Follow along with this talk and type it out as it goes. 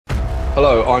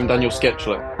Hello, I'm Daniel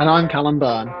Sketchler. And I'm Callum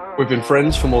Byrne. We've been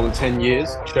friends for more than 10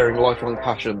 years, sharing lifelong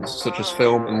passions such as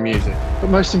film and music, But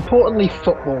most importantly,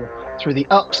 football, through the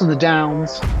ups and the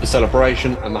downs. the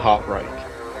celebration and the heartbreak.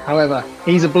 However,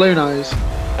 he's a blue nose.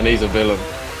 And he's a villain.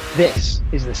 This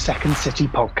is the Second City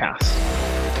podcast.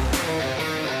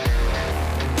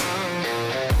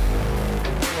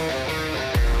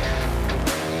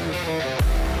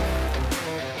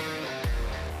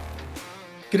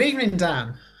 Good evening,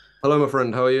 Dan. Hello, my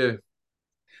friend. How are you?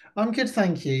 I'm good,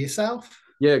 thank you. Yourself?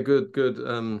 Yeah, good, good.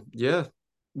 Yeah,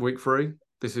 week three.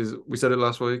 We said it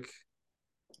last week,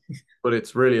 but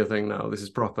it's really a thing now. This is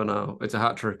proper now. It's a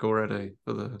hat trick already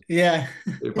for Yeah.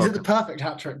 the Is it the podcast. perfect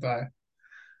hat trick, though?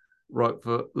 Right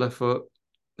foot, left foot,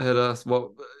 head ass.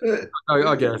 What?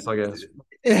 I guess.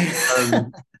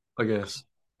 Um, I guess.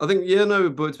 I think yeah, no,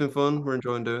 but it's been fun. We're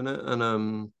enjoying doing it,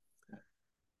 and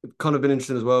kind of been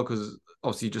interesting as well because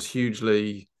obviously just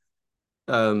hugely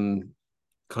um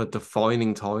kind of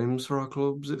defining times for our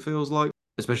clubs. It feels like,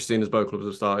 especially seeing as both clubs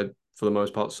have started for the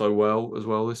most part so well as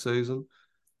well this season.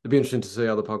 It'd be interesting to see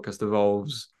how the podcast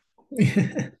evolves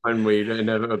when we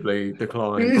inevitably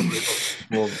decline.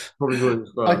 Probably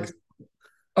Blues I, first.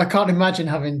 I can't imagine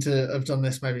having to have done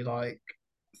this maybe like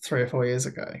 3 or 4 years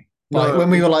ago. Like No, when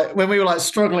we were like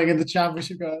struggling in the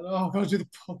championship, going, "Oh, I've got to do the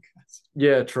podcast."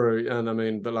 yeah, true. And I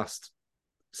mean, the last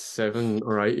 7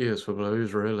 or 8 years for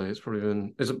Blues, really, it's probably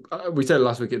been. We said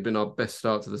last week it'd been our best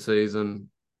start to the season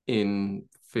in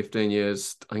 15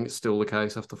 years. I think it's still the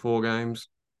case after 4 games,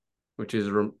 which is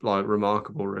like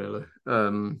remarkable, really.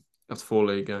 After 4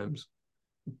 league games.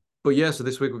 But yeah, so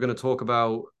this week we're going to talk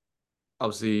about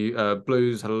obviously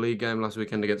Blues had a league game last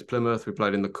weekend against Plymouth. We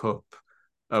played in the cup.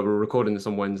 We're recording this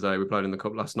on Wednesday. We played in the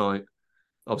cup last night.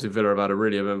 Obviously, Villa have had a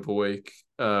really eventful week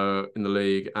in the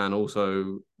league and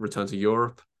also returned to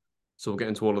Europe. So we'll get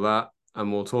into all of that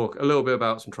and we'll talk a little bit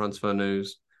about some transfer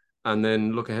news and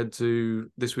then look ahead to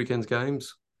this weekend's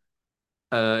games.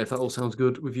 If that all sounds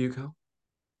good with you, Cal.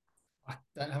 I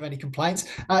don't have any complaints.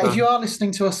 If Uh, you are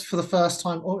listening to us for the first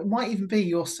time, or it might even be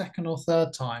your second or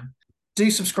third time,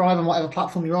 do subscribe on whatever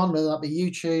platform you're on, whether that be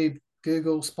YouTube,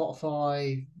 Google,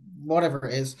 Spotify, whatever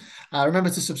it is. Remember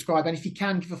to subscribe, and if you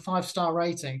can, give a 5-star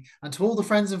rating. And to all the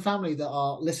friends and family that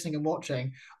are listening and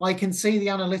watching, I can see the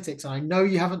analytics, and I know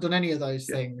you haven't done any of those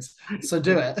yeah. things, so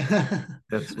do it.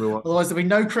 Yes, we want. Otherwise, there'll be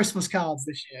no Christmas cards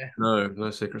this year. No, no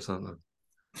secret Santa.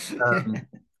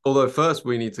 Although first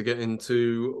we need to get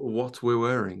into what we're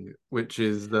wearing, which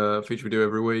is the feature we do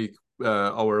every week.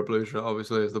 I'll wear a blue shirt,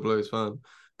 obviously, as the Blues fan.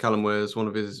 Callum wears one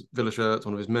of his Villa shirts,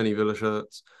 one of his many Villa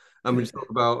shirts, and we just talk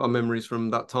about our memories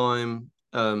from that time,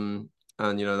 and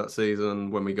that season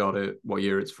when we got it, what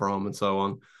year it's from, and so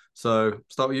on. So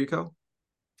start with you, Cal,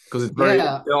 because it's very.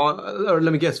 Yeah,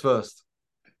 Let me guess first.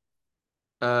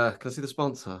 Can I see the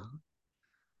sponsor?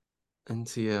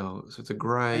 NTL. So it's a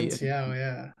grey. NTL,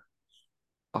 yeah.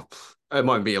 It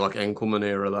might be like Enkelman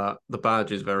era that the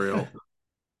badge is very old.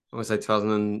 I'm gonna say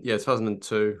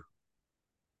 2002.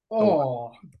 Am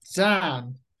Oh,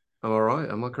 Dan. I right?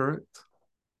 Am I correct?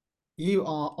 You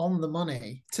are on the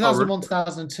money. Oh, really? 2001,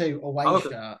 2002 away Oh, okay.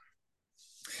 shirt.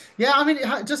 Yeah, I mean,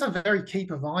 it does have very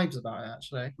keeper vibes about it,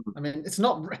 actually. I mean, it's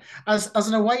not, as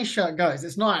an away shirt goes,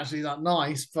 it's not actually that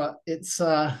nice, but it's,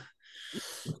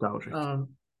 Nostalgic. um,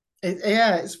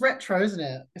 yeah, it's retro, isn't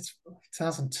it? It's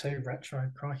 2002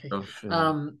 retro, crikey. Gosh,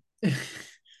 yeah.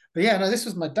 But yeah, no, this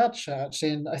was my dad's shirt,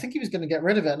 actually, and I think he was going to get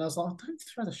rid of it. And I was like, oh, don't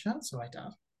throw the shirts away, Dad.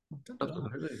 Don't do that.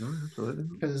 Absolutely, no, absolutely.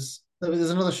 Because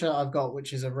there's another shirt I've got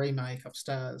which is a remake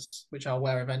upstairs, which I'll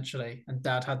wear eventually. And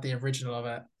Dad had the original of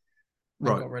it and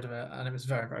Right. got rid of it, and it was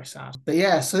very, very sad. But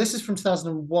yeah, so this is from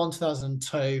 2001,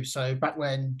 2002. So back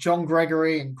when John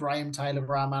Gregory and Graham Taylor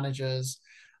were our managers.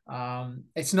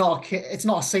 It's not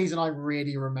a season I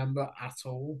really remember at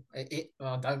all. I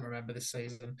don't remember this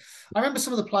season. I remember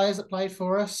some of the players that played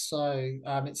for us. So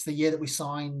it's the year that we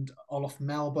signed Olaf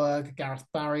Melberg, Gareth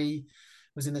Barry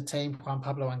was in the team, Juan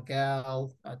Pablo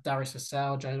Angel, Darius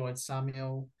Vassell, Joe Lloyd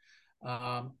Samuel.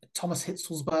 Thomas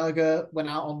Hitzelsberger went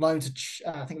out on loan to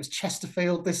I think it was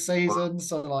Chesterfield this season.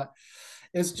 So like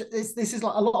this is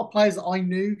like a lot of players that I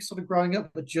knew sort of growing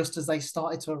up, but just as they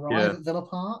started to arrive Yeah. at Villa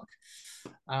Park.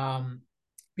 Um,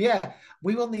 yeah,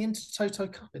 we won the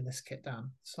Intertoto Cup in this kit,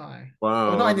 Dan. So, or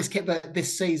not Wow. in this kit, but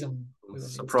this season I'm we won the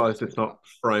surprised Intertoto it's not Cup.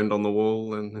 framed on the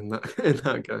wall in that in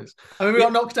that case. I mean, we Yeah,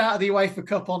 got knocked out of the UEFA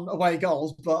Cup on away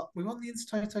goals, but we won the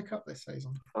Intertoto Cup this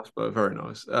season. that's very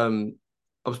nice.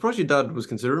 I'm surprised your dad was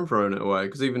considering throwing it away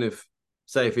because even if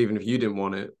you didn't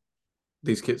want it,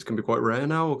 these kits can be quite rare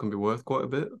now or can be worth quite a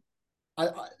bit.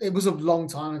 it was a long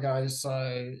time ago, so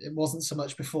it wasn't so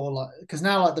much before like because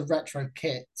now like the retro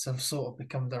kits have sort of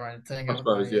become their own thing, I haven't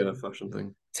suppose, they? yeah, And fashion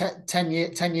thing. 10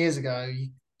 years ago,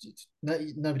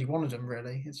 nobody wanted them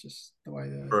really. It's just the way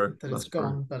True, that it's that's true.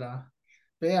 gone.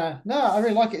 But yeah, no, I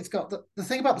really like it. It's got the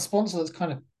thing about the sponsor that's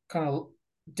kind of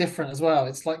different as well.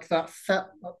 It's like that felt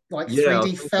like Yeah, I was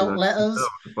 3D thinking felt that. You can tell letters.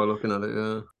 just by looking at it,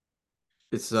 yeah.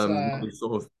 It's So these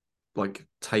sort of like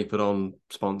tapered on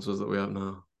sponsors that we have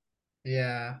now.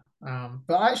 yeah,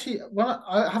 but actually,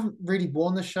 I haven't really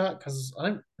worn the shirt because I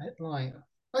don't like.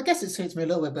 I guess it suits me a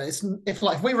little bit, but it's if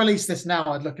we release this now,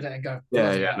 I'd look at it and go Yeah,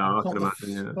 bloody yeah, hell, no, I can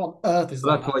imagine, yeah. what on earth is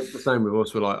But that's that? like the same with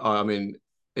us. We're like, I mean,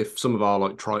 if some of our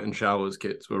like Triton showers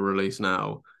kits were released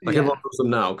now, like everyone Yeah, does them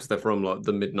now because they're from like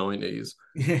the mid 90s.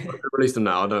 If yeah. they released them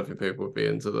now, I don't think people would be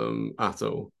into them at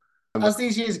all. As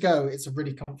these years go, it's a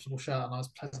really comfortable shirt, and I was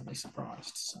pleasantly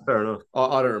surprised. So Fair enough.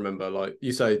 I don't remember, like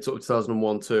you say, sort of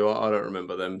 2001, two. I don't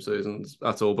remember them seasons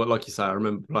at all. But like you say, I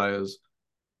remember players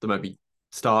that maybe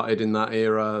started in that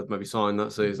era, maybe signed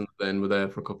that season, then were there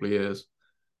for a couple of years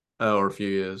or a few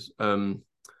years.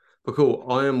 But cool.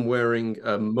 I am wearing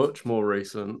a much more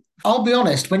recent. I'll be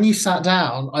honest, when you sat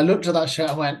down, I looked at that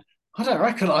shirt and went, I don't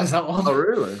recognise that one. Oh,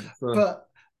 really? So,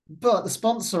 But the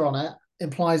sponsor on it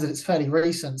implies that it's fairly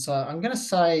recent. So I'm going to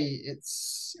say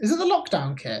is it the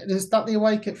lockdown kit? Is that the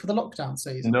away kit for the lockdown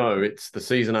season? no, it's the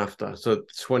season after. So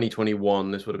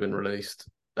 2021, this would have been released.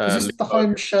 Is this the Liverpool.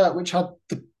 home shirt which had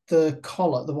the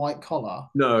collar, the white collar?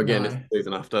 No, again, it's No. the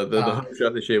season after. The home Ah.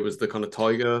 shirt this year was the kind of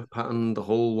tiger pattern, the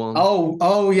whole one.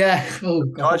 Oh yeah. Oh I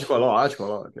God. actually quite like. I actually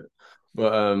quite like it.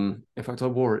 But in fact, I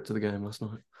wore it to the game last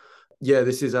night. Yeah,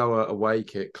 this is our away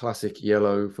kit, classic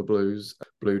yellow for blues,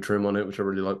 blue trim on it, which I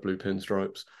really like, blue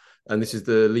pinstripes. And this is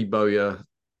the Lee Bowyer,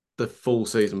 the full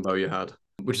season Bowyer had,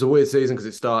 which is a weird season because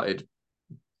it started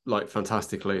like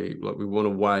fantastically. Like we won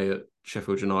away at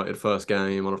Sheffield United first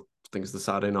game on I think it's the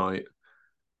Saturday night,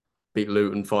 beat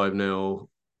Luton 5-0,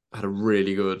 had a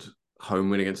really good home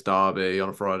win against Derby on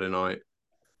a Friday night.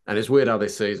 And it's weird how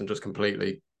this season just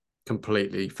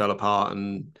completely fell apart.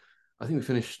 And I think we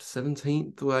finished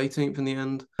 17th or 18th in the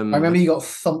end. I remember you got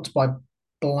thumped by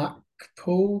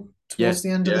Blackpool towards Yes, the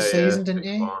end of the yeah, yeah. season, didn't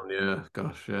you? 6-1, yeah,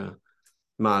 gosh, yeah.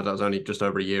 Mad, that was only just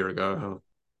over a year ago. How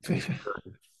things have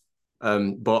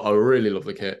changed. But I really love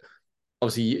the kit.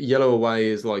 Obviously, yellow away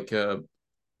is like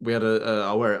we had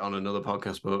I'll wear it on another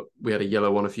podcast, but we had a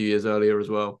yellow one a few years earlier as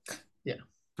well. Yeah.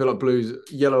 I feel like blues,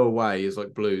 yellow away is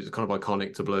like blues, it's kind of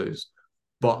iconic to blues.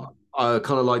 But Mm. I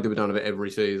kind of like that we've done it every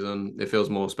season. It feels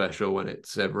more special when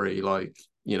it's every like,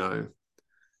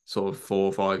 sort of 4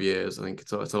 or 5 years. I think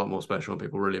it's a lot more special and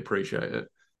people really appreciate it.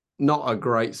 Not a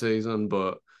great season,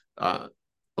 but uh,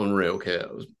 unreal kit.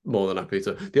 I was more than happy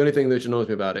to. The only thing that annoys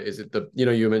me about it is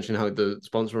you mentioned how the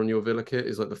sponsor on your Villa kit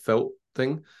is like the felt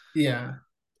thing. Yeah.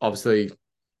 Obviously,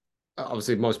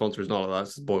 obviously my sponsor is not like that.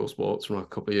 It's Boyle Sports from like a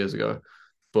couple of years ago.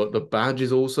 But the badge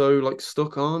is also like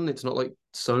stuck on. It's not like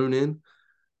sewn in.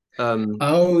 Um,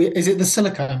 Oh, is it the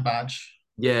silicone badge?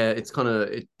 yeah, it's kind of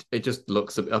it just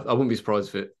looks I wouldn't be surprised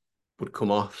if it would come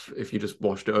off if you just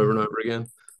washed it over and Mm. over again.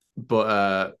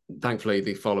 But thankfully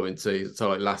the following season, so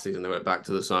like last season they went back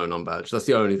to the sewn on badge. That's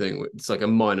the only thing. It's like a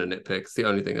minor nitpick. It's the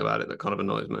only thing about it that kind of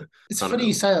annoys me. It's I don't funny you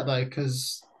know. say that though,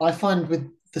 because I find with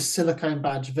the silicone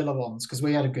badge Villa ones, because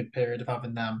we had a good period of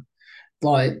having them.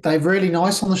 Like they're really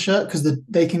nice on the shirt because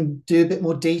they can do a bit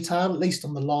more detail, at least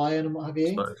on the lion and what have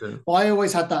you. So, yeah. But I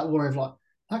always had that worry of like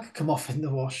that could come off in the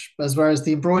wash. Whereas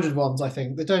the embroidered ones, I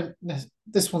think they don't.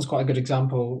 This one's quite a good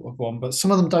example of one, but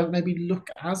some of them don't maybe look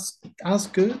as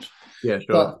good. Yeah, sure.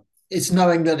 But it's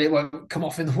knowing that it won't come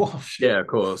off in the wash. Yeah, of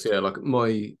course. Yeah, like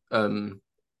my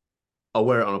I'll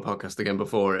wear it on a podcast again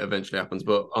before it eventually happens.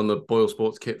 But on the Boyle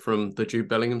Sports kit from the Jude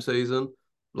Bellingham season,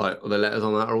 like the letters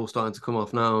on that are all starting to come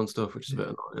off now and stuff, which is a bit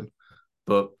annoying.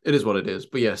 But it is what it is.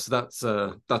 But yes, that's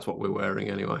what we're wearing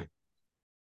anyway.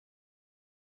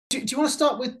 Do you want to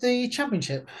start with the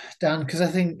championship, Dan? Because I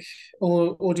think,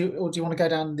 or do you want to go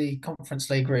down the Conference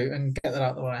League route and get that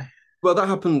out of the way? Well, that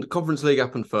happened. Conference League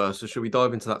happened first, so should we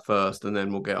dive into that first, and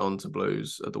then we'll get on to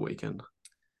Blues at the weekend?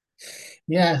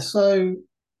 Yeah, so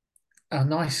a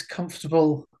nice,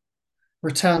 comfortable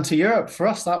return to Europe for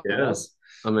us. That Yeah, was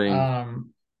I mean,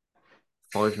 um,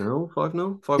 5-0,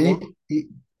 5-0, 5-1. it, it,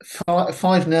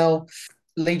 5-0.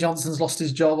 Lee Johnson's lost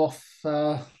his job off,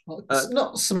 Uh,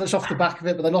 not so much off the back of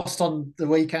it, but they lost on the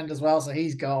weekend as well, so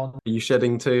he's gone. are you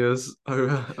shedding tears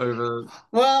over?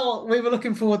 Well, we were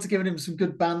looking forward to giving him some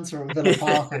good banter at Villa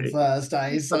Park on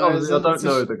Thursday, And so obviously, I don't it's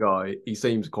know the guy. He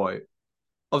seems quite.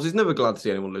 Obviously, he's never glad to see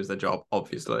anyone lose their job.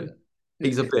 Obviously,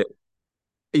 he's a bit.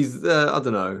 He's. I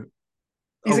don't know.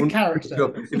 He's a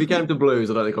character. If he came to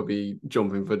Blues, I don't think I'd be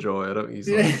jumping for joy. I don't think he's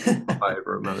like my Yeah.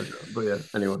 favourite manager. But yeah,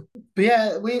 anyway. But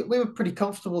yeah, we were pretty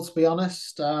comfortable to be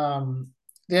honest.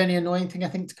 The only annoying thing I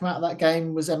think to come out of that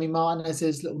game was Emi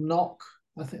Martinez's little knock.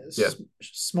 I think Yeah. it's a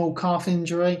small calf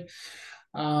injury.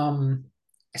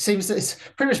 It seems that it's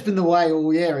pretty much been the way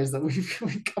all year is that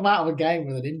we've come out of a game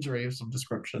with an injury of some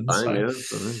description. Same, So, yeah.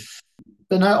 Same.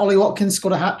 but no, Ollie Watkins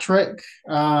scored a hat trick.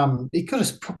 He could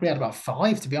have probably had about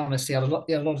five, to be honest. He had a lot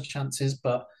of chances,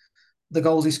 but the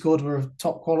goals he scored were of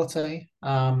top quality.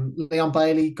 Leon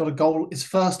Bailey got a goal, his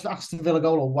first Aston Villa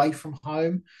goal away from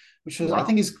home, which was I Wow.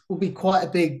 think will be quite a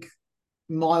big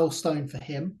milestone for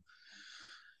him.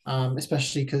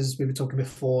 Especially because we were talking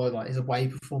before, like his away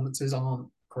performances aren't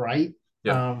great.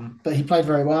 Yeah. But he played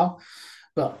very well.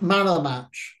 But man of the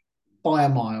match by a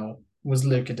mile was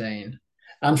Luca Dean.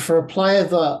 And for a player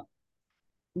that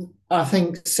I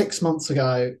think 6 months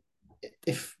ago,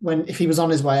 if he was on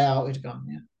his way out, he'd have gone,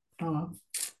 yeah, oh,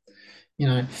 you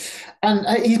know. And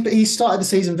he started the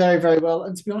season very, very well.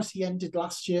 And to be honest, he ended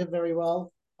last year very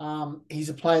well. He's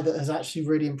a player that has actually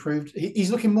really improved.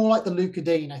 He's looking more like the Luca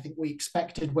Dean I think we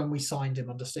expected when we signed him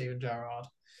under Steven Gerrard.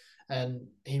 And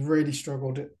he really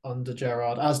struggled under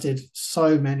Gerrard, as did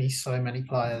so many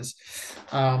players.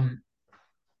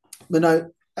 But no,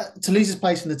 to lose his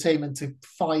place in the team and to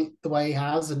fight the way he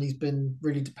has, and he's been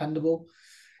really dependable.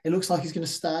 It looks like he's going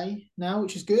to stay now,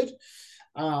 which is good.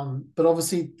 But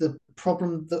obviously, the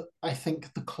problem that I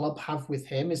think the club have with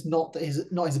him is not his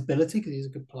ability, because he's a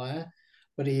good player,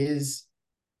 but he is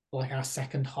like our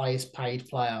second highest paid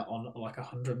player on like Oh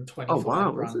 125 wow,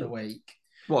 is grand a it? week.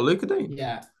 What, Luca Dean?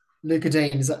 Yeah, Luca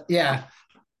Dean is yeah.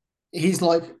 He's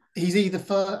either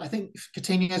first. I think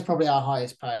Coutinho is probably our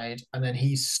highest paid, and then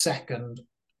he's second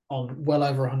on well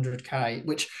over 100k,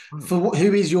 which Wow. for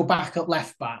who is your backup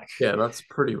left back Yeah, that's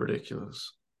pretty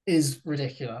ridiculous. is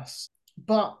ridiculous.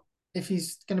 But if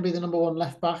he's going to be the number one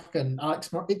left back, and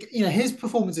his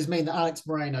performances mean that Alex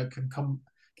Moreno can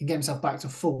get himself back to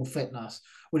full fitness.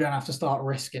 We don't have to start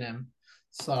risking him.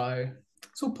 So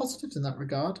it's all positives in that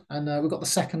regard. And we've got the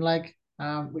second leg,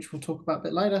 which we'll talk about a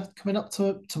bit later, coming up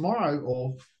to tomorrow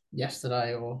or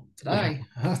yesterday or Yeah.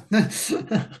 today,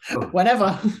 Oh.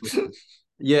 whenever.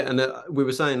 Yeah, and we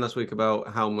were saying last week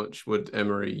about how much would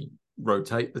Emery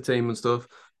rotate the team and stuff.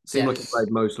 It seemed like he Yes.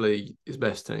 played mostly his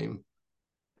best team.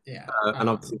 Yeah. And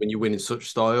obviously, when you win in such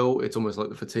style, it's almost like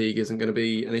the fatigue isn't going to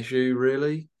be an issue,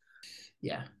 really.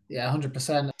 Yeah. Yeah.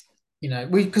 100%.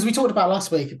 Because we talked about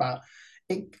last week about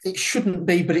it shouldn't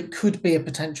be, but it could be a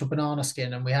potential banana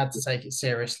skin, and we had to take it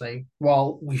seriously.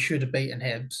 While we should have beaten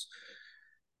Hibs,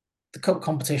 the cup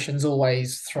competitions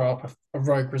always throw up a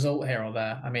rogue result here or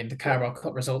there. I mean, the Yeah. Carabao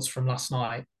Cup results from last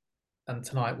night and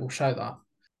tonight will show that.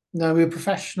 No, we were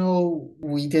professional.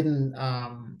 We didn't.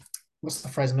 What's the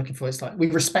phrase I'm looking for? It's like we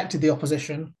respected the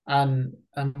opposition, and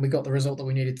we got the result that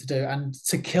we needed to do. And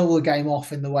to kill the game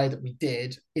off in the way that we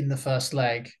did in the first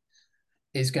leg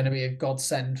is going to be a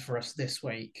godsend for us this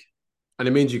week. And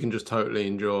it means you can just totally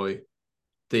enjoy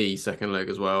the second leg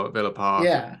as well at Villa Park.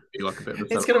 Yeah, It'll be like a bit of a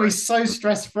it's going to be celebration. so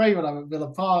stress free when I'm at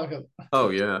Villa Park. Oh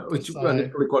yeah, and it's So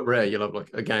probably quite rare you'll have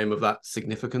like a game of that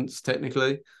significance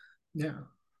technically, yeah,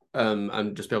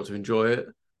 and just be able to enjoy it.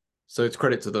 So it's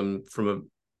credit to them from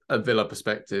a Villa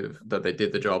perspective that they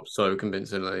did the job so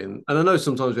convincingly. And I know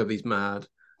sometimes we have these mad,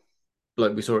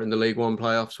 like we saw it in the League One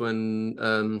playoffs when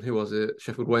who was it?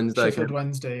 Sheffield Wednesday came Sheffield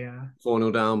Wednesday. Yeah.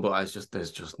 4-0 down, but it's just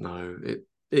there's just no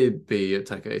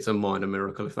it's a minor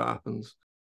miracle if that happens.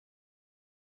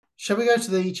 Shall we go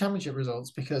to the championship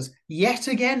results? Because yet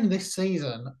again this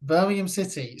season, Birmingham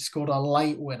City scored a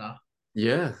late winner.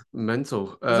 Yeah,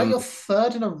 mental. Is that your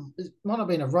third in a? It might not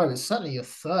be in a row. It's certainly your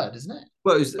third, isn't it?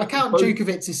 Well, it's I count both.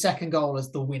 Djukovic's second goal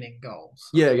as the winning goal.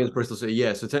 Yeah, So against Bristol City.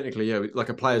 Yeah, so technically, yeah, like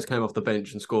a players came off the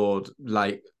bench and scored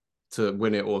late to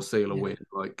win it or seal a yeah, win,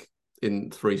 like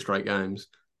in 3 straight games.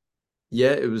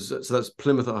 Yeah, it was. So that's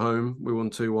Plymouth at home. We won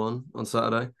 2-1 on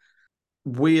Saturday.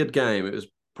 Weird game. It was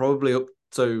probably up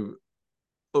to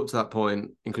that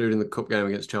point, including the cup game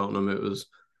against Cheltenham. It was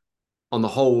on the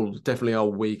whole definitely our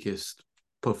weakest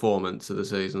performance of the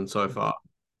season so far.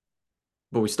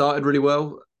 But we started really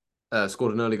well.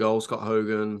 Scored an early goal. Scott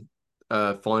Hogan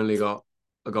finally got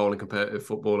a goal in competitive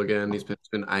football again. It's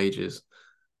been ages.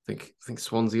 I think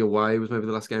Swansea away was maybe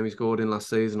the last game he scored in last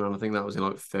season, and I think that was in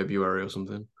like February or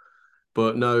something.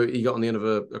 But no, he got on the end of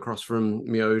a cross from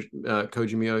Koji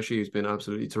Miyoshi, who's been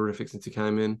absolutely terrific since he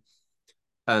came in.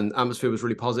 And atmosphere was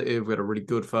really positive. We had a really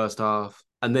good first half,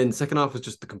 and then second half was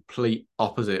just the complete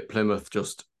opposite. Plymouth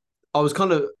just, I was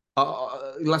kind of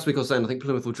last week I was saying I think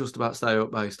Plymouth will just about stay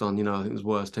up based on, I think there's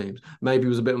worse teams. Maybe it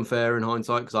was a bit unfair in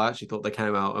hindsight because I actually thought they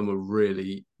came out and were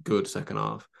really good second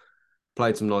half.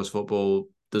 Played some nice football,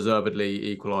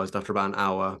 deservedly equalised after about an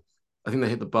hour. I think they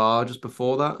hit the bar just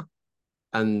before that.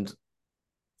 And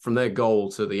from their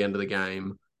goal to the end of the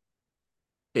game,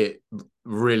 it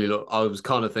really looked, I was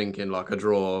kind of thinking like a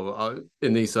draw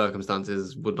in these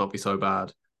circumstances would not be so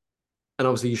bad. And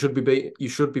obviously you should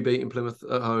be beating Plymouth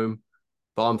at home.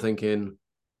 But I'm thinking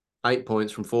 8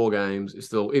 points from 4 games is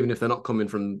still, even if they're not coming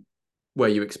from where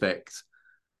you expect,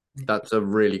 that's a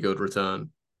really good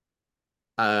return.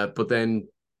 But then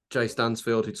Jay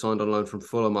Stansfield, who'd signed on loan from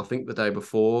Fulham, I think the day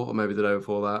before, or maybe the day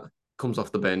before that, comes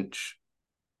off the bench.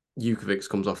 Jukovic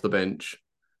comes off the bench.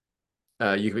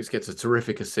 Jukovic gets a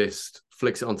terrific assist,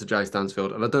 flicks it onto Jay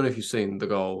Stansfield. And I don't know if you've seen the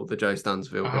goal, the Jay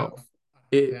Stansfield goal.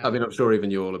 I mean, I'm sure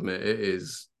even you all admit it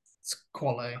is it's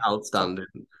quality. outstanding.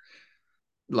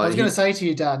 I was going to say to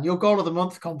you, Dan, your goal of the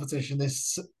month competition to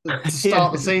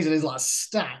start the season is like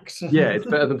stacked. Yeah, it's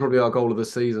better than probably our goal of the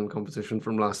season competition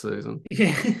from last season.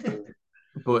 Yeah.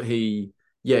 But he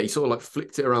sort of like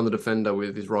flicked it around the defender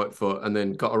with his right foot and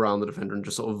then got around the defender and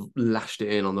just sort of lashed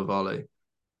it in on the volley.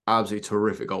 Absolutely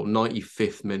terrific goal,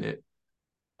 95th minute.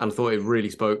 And I thought it really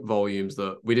spoke volumes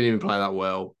that we didn't even play that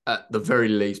well. At the very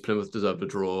least, Plymouth deserved a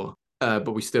draw,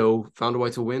 but we still found a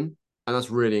way to win. And that's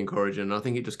really encouraging. I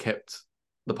think it just kept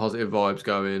the positive vibes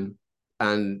going.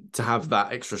 And to have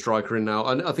that extra striker in now,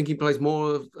 I think he plays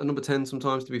more of a number 10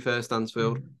 sometimes, to be fair,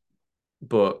 Stansfield.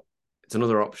 But it's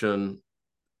another option.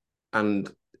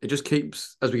 And it just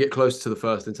keeps, as we get closer to the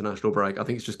first international break, I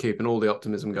think it's just keeping all the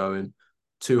optimism going.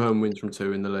 2 home wins from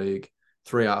 2 in the league,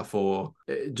 3 out of 4.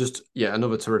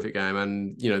 Another terrific game.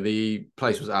 And, the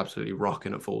place was absolutely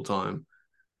rocking at full time.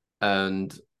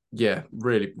 And yeah,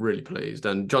 really, really pleased.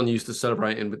 And John Eustace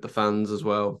celebrating with the fans as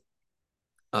well.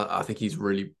 I think he's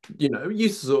really,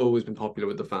 Eustace has always been popular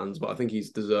with the fans, but I think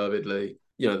he's deservedly,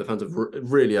 the fans have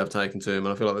really have taken to him.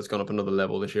 And I feel like it's gone up another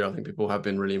level this year. I think people have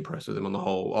been really impressed with him on the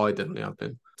whole. I definitely have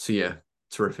been. So yeah,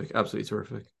 terrific. Absolutely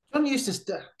terrific. John Eustace,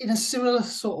 in a similar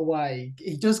sort of way,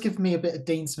 he does give me a bit of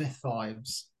Dean Smith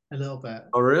vibes, a little bit.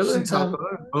 Oh, really? I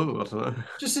don't know.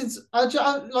 Just since, like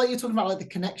you're talking about, like the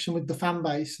connection with the fan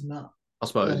base and that. I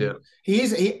suppose, yeah. He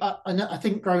is. I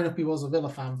think growing up he was a Villa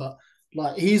fan, but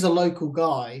like he's a local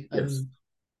guy, and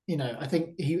yes. I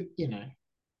think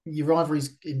your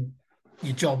rivalries in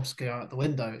your jobs go out the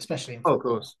window, especially in football. Of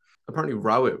course.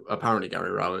 Apparently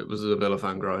Gary Rowett was a Villa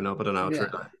fan growing up. I don't know how true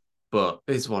that is. But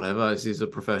it's whatever. He's a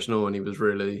professional, and he was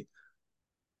really,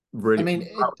 really. I mean,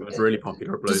 it was really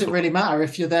popular. Does it really matter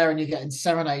if you're there and you're getting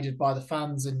serenaded by the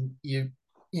fans, and you've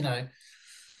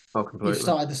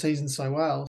started the season so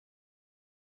well?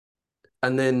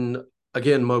 And then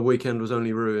again, my weekend was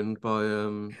only ruined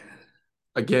by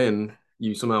again.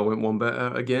 You somehow went one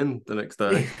better again the next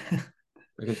day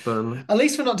against Burnley. At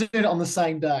least we're not doing it on the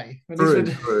same day.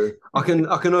 True. I can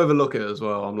overlook it as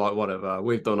well. I'm like, whatever.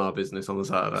 We've done our business on the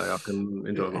Saturday. I can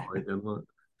enjoy my weekend.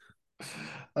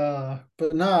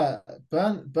 But no,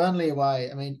 Burnley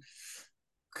away. I mean,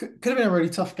 could have been a really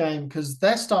tough game because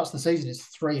their start to the season is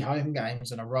 3 home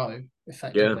games in a row,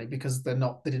 effectively, because they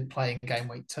didn't play in game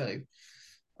week 2.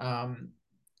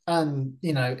 And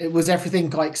it was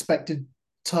everything I expected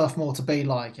Turf Moor to be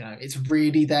like. It's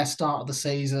really their start of the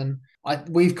season.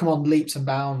 We've come on leaps and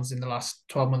bounds in the last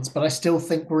 12 months, but I still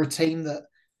think we're a team that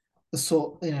the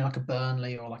sort, like a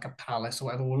Burnley or like a Palace or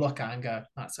whatever, we'll look at and go,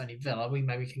 that's only Villa. We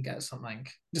maybe can get something,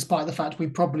 despite the fact we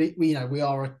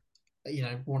are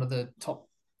one of the top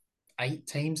 8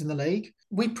 teams in the league.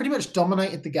 We pretty much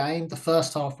dominated the game. The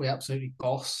first half we absolutely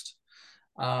bossed.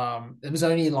 It was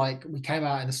only like we came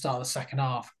out in the start of the second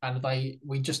half and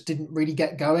we just didn't really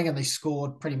get going, and they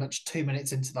scored pretty much 2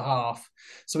 minutes into the half.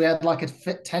 So we had like a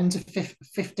 10 to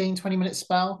 15, 20 minute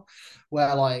spell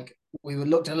where like we were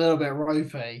looked a little bit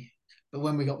ropey, but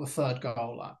when we got the third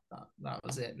goal, that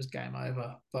was it. It was game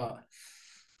over. But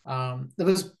there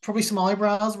was probably some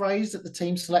eyebrows raised at the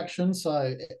team selection.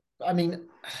 So,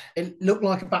 it looked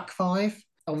like a back 5.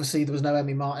 Obviously, there was no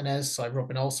Emi Martinez, so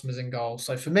Robin Olsen was in goal.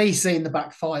 So for me, seeing the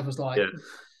back 5 was like,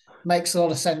 makes a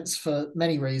lot of sense for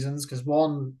many reasons. Because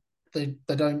one, they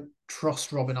don't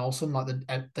trust Robin Olsen like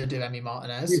they do Emi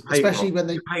Martinez, especially when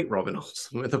they hate Robin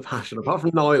Olsen with a passion. Apart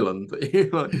from Nyland, you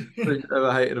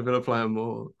ever hated a Villa player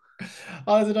more?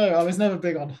 I don't know. I was never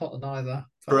big on Houghton either.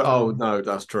 But, no,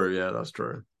 that's true. Yeah, that's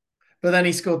true. But then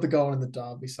he scored the goal in the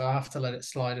derby, so I have to let it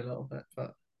slide a little bit.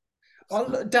 But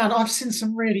Dan, I've seen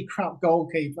some really crap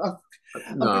goalkeepers.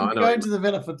 I've been going to the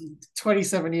Villa for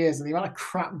 27 years, and the amount of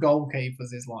crap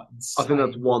goalkeepers is like insane. I think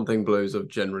that's one thing Blues have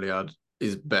generally had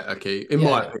is better keep. In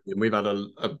my opinion, we've had a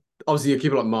obviously you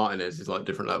keep it like Martinez is like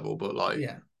different level, but like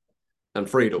Yeah. and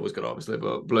Friedel was good obviously,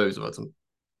 but Blues have had some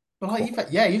But like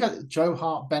quite you've had Joe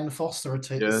Hart, Ben Foster,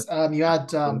 yeah. you had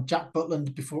Jack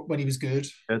Butland before when he was good.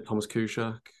 Yeah, Thomas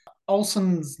Kuszak.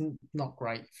 Olsen's not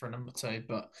great for a number two,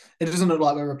 but it doesn't look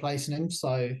like we're replacing him.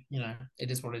 So,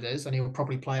 it is what it is. And he'll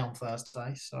probably play on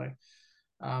Thursday. So,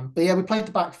 but yeah, we played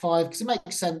the back five because it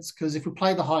makes sense. Because if we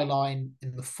play the high line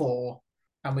in the four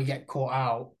and we get caught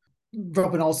out,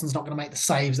 Robin Olsen's not going to make the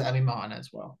saves that Emmy Martinez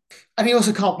will. And he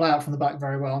also can't play out from the back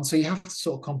very well. And so you have to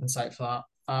sort of compensate for that.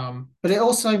 But it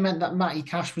also meant that Matty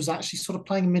Cash was actually sort of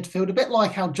playing in midfield, a bit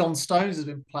like how John Stones has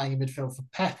been playing in midfield for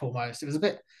Pep almost. It was a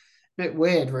bit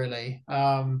weird, really.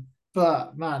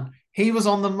 But man, he was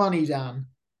on the money, Dan,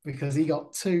 because he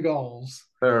got 2 goals.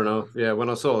 Fair enough. Yeah, when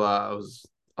I saw that,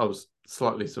 I was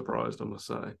slightly surprised, I must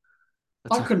say. I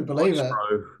Attacking couldn't believe it.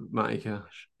 maestro, Matty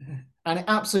Cash. And it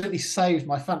absolutely saved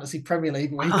my fantasy Premier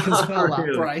League week as well, that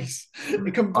Really? brace. It I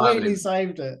haven't completely even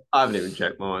saved it. I haven't even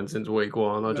checked mine since week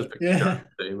one. I just But picked the yeah.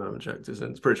 team. I haven't checked it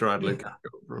since. Pretty sure I had Luke Yeah.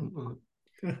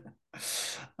 up front.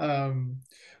 um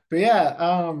but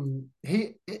yeah,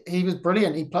 he was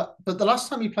brilliant. But the last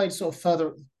time he played sort of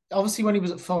further, obviously when he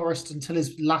was at Forest until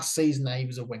his last season there, he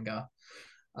was a winger.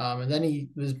 And then he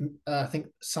was, I think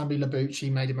Sambi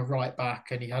Labucci made him a right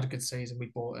back, and he had a good season. We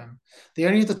bought him. The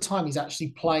only other time he's actually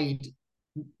played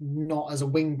not as a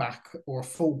wing back or a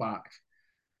full back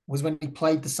was when he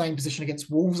played the same position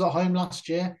against Wolves at home last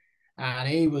year, and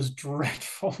he was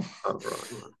dreadful. Oh,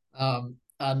 right.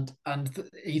 And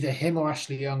either him or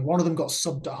Ashley Young, one of them got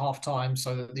subbed at half time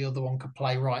so that the other one could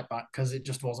play right back because it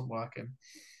just wasn't working.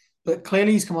 But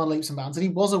clearly he's come on leaps and bounds, and he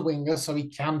was a winger, so he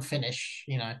can finish.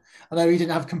 I know he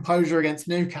didn't have composure against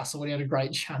Newcastle when he had a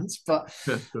great chance, but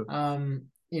Yeah,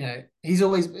 sure. he's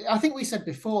always. I think we said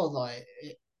before, like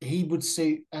he would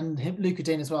suit, and him, Luca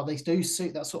Dean as well. They do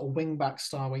suit that sort of wing back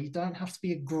style where you don't have to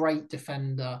be a great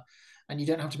defender, and you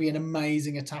don't have to be an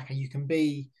amazing attacker. You can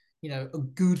be, a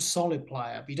good solid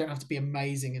player, but you don't have to be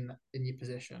amazing in your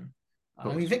position. Of I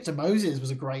mean, course. Victor Moses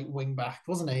was a great wing back,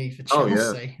 wasn't he, for Oh, yeah.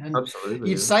 Chelsea? And Absolutely,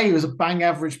 you'd yeah. say he was a bang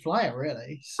average player,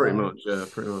 really. Pretty So, much, yeah,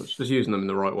 pretty much. Just using them in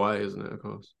the right way, isn't it, of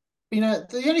course?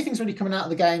 the only things really coming out of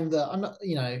the game that I'm not,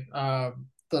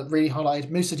 that really highlighted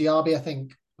Musa Diaby, I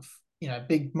think,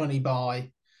 big money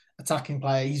buy, attacking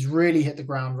player. He's really hit the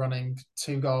ground running,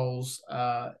 2 goals,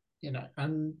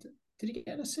 and did he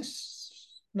get an assist?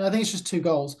 No, I think it's just 2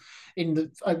 goals in the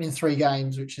opening 3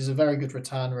 games, which is a very good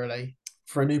return, really,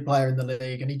 for a new player in the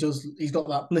league. And he's got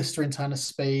that blistering turn of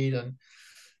speed,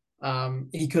 and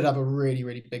he could have a really,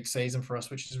 really big season for us,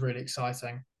 which is really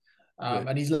exciting. Yeah.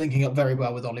 And he's linking up very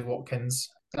well with Ollie Watkins.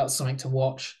 That's something to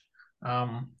watch.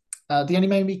 The only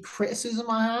maybe criticism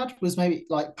I had was maybe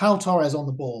like Pau Torres on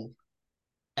the ball,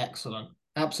 excellent,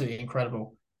 absolutely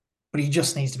incredible, but he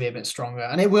just needs to be a bit stronger,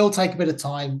 and it will take a bit of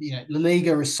time. La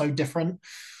Liga is so different,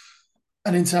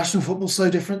 and international football's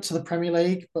so different to the Premier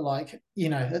League. But like,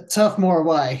 at Turf Moor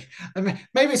away, I mean,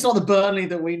 maybe it's not the Burnley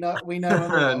that we know and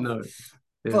love, No,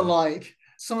 but yeah, like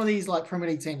some of these like Premier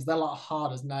League teams, they're like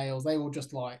hard as nails. They will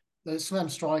just like some of them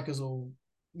strikers will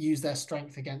use their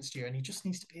strength against you, and he just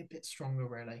needs to be a bit stronger,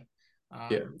 really,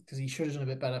 yeah. because he should have done a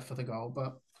bit better for the goal.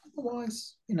 But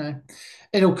otherwise,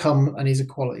 it'll come, and he's a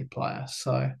quality player.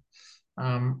 So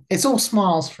it's all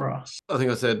smiles for us. I think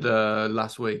I said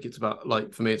last week, it's about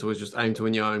like for me, it's always just aim to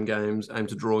win your home games, aim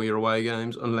to draw your away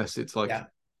games, unless it's like Yeah,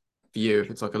 for you,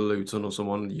 if it's like a Luton or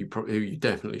someone who you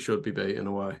definitely should be beating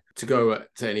away. To go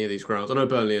to any of these grounds, I know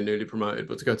Burnley are newly promoted,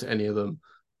 but to go to any of them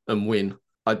and win,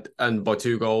 and by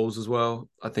 2 goals as well,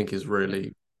 I think is yeah.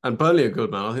 really. And Burnley are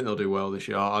good, man. I think they'll do well this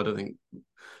year. I don't think.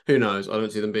 Who knows? I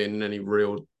don't see them being in any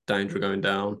real danger of going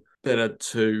down. They'd had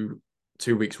 2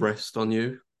 weeks rest on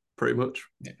you, pretty much.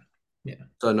 Yeah, yeah.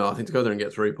 So no, I think to go there and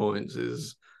get 3 points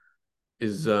is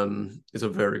a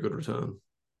very good return.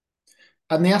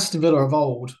 And the Aston Villa of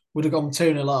old would have gone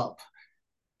 2-0 up,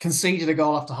 conceded a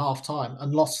goal after half time,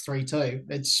 and lost 3-2.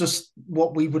 It's just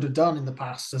what we would have done in the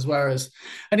past, as whereas,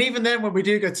 and even then, when we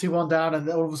do go 2-1 down, and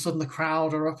all of a sudden the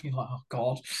crowd are up, and you're like, oh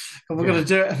God, and we're Yeah, going to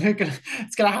do it.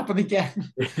 It's going to happen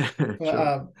again. yeah, true.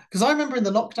 But because I remember in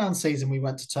the lockdown season, we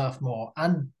went to Turf Moor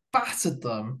and battered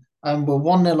them, and were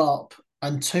 1-0 up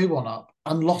and 2-1 up,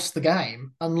 and lost the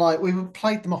game, and like we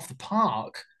played them off the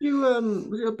park. You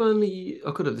was it a Burnley?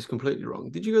 I could have this completely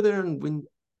wrong. Did you go there and win?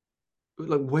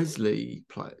 Like Wesley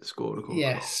scored a couple of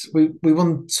Yes, goals. we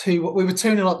won two. We were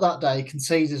 2-0 up that day,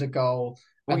 conceded a goal,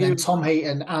 What and year then was Tom that?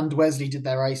 Heaton and Wesley did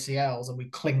their ACLs, and we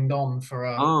clinged on for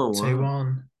a Oh wow!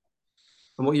 2-1.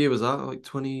 And what year was that? Like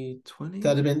 2020?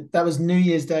 That was New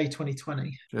Year's Day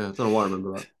 2020. Yeah, I don't know why I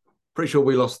remember that. Pretty sure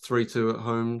we lost 3-2 at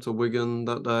home to Wigan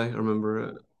that day. I remember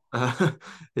it. Uh,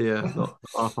 yeah, not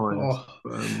our finest. Oh,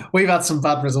 But, we've had some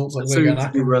bad results at soon Wigan, to I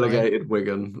be can relate. relegated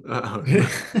Wigan at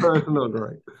home. Not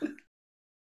great.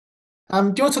 Do you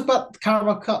want to talk about the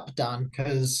Carabao Cup, Dan?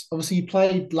 Because obviously you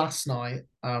played last night.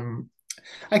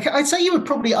 I'd say you would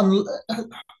probably. I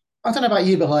don't know about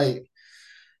you, but like,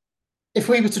 if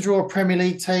we were to draw a Premier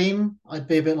League team, I'd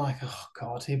be a bit like, oh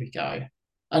God, here we go.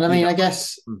 And I mean, Yeah. I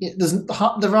guess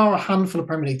there are a handful of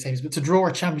Premier League teams, but to draw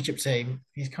a Championship team,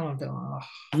 he's kind of a bit like,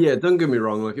 oh. Yeah, don't get me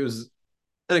wrong. Like it was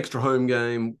an extra home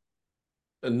game,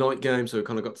 a night game, so we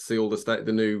kind of got to see all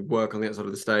the new work on the outside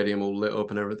of the stadium all lit up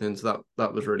and everything. So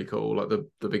that was really cool. Like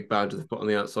the big badge they put on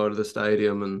the outside of the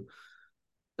stadium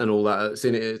and all that.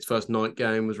 Seeing it its first night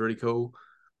game was really cool.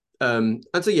 And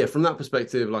so yeah, from that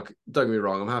perspective, like don't get me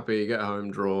wrong, I'm happy you get a home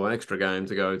draw, an extra game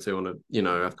to go to on a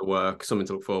after work, something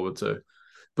to look forward to.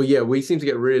 But yeah, we seem to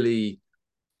get really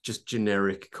just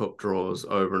generic cup draws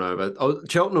over and over.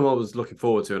 Cheltenham, I was looking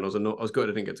forward to, and I was good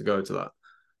I didn't get to go to that.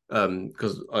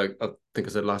 Because I think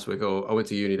I said last week, I went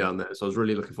to uni down there, so I was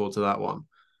really looking forward to that one.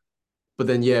 But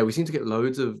then yeah, we seem to get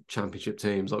loads of championship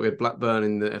teams. Like we had Blackburn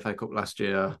in the FA Cup last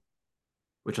year,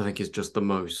 which I think is just the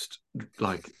most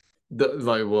like the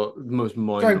most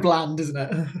Very mind. bland, isn't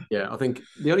it? Yeah, I think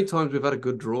the only times we've had a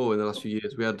good draw in the last few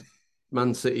years, we had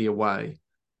Man City away,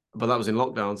 but that was in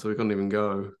lockdown, so we couldn't even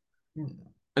go.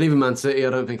 And even Man City, I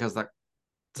don't think has that.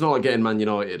 It's not like getting Man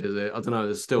United, is it? I don't know.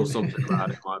 There's still something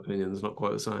about it, in my opinion. It's not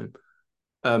quite the same.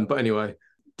 But anyway,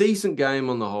 decent game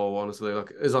on the whole. Honestly,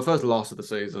 like it's our first loss of the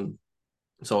season.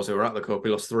 So obviously we're at the cup. We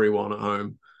lost 3-1 at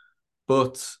home,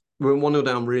 but we went 1-0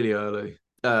 down really early.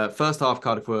 First half,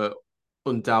 Cardiff were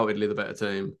undoubtedly the better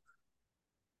team.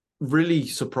 Really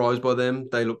surprised by them.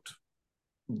 They looked,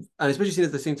 and especially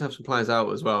since they seem to have some players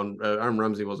out as well. And Aaron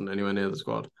Ramsey wasn't anywhere near the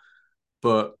squad,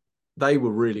 but they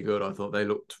were really good. I thought they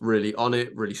looked really on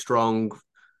it, really strong,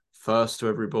 first to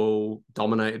every ball,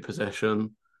 dominated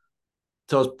possession.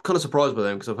 So I was kind of surprised by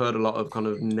them because I've heard a lot of kind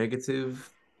of negative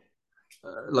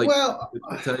like Well,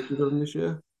 expectations of them this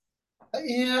year.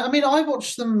 yeah, I mean, I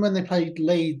watched them when they played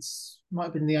Leeds. Might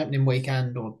have been the opening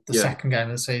weekend or the Yeah, second game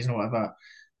of the season or whatever.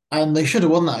 And they should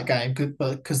have won that game,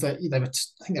 but because they were,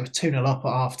 I think they were 2-0 up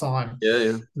at half time, yeah, yeah,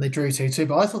 and they drew 2-2.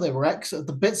 But I thought they were excellent.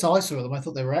 The bits I saw of them, I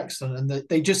thought they were excellent, and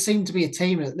they just seemed to be a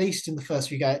team, at least in the first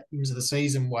few games of the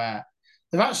season, where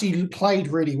they've actually played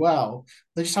really well.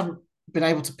 They just haven't been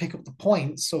able to pick up the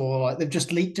points, or like they've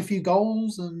just leaked a few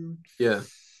goals, and yeah.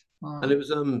 And it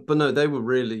was but no, they were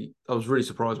really. I was really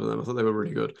surprised with them. I thought they were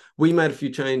really good. We made a few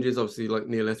changes. Obviously, like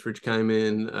Neil Etheridge came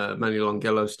in, Manuel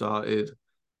Longello started,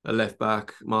 a left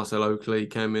back. Marcel Oakley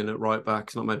came in at right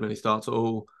back. He's not made many starts at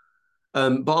all. But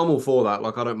I'm all for that.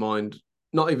 Like I don't mind.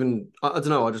 Not even. I don't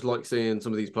know. I just like seeing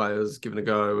some of these players giving a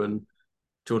go. And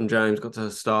Jordan James got to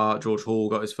start. George Hall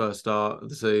got his first start of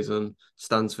the season.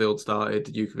 Stansfield started.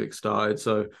 Jukovic started.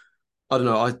 So I don't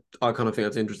know. I kind of think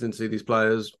it's interesting to see these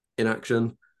players in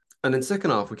action. And then second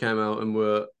half, we came out and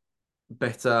were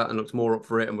better and looked more up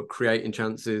for it and were creating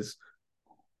chances.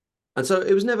 And so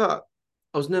it was never.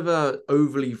 I was never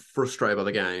overly frustrated by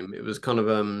the game. It was kind of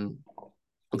I thought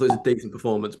it was a decent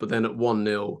performance, but then at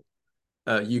 1-0,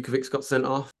 Jukovic got sent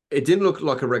off. It didn't look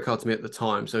like a red card to me at the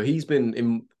time. So he's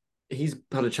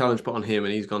had a challenge put on him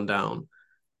and he's gone down.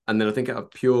 And then I think out of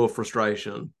pure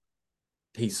frustration,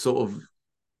 he sort of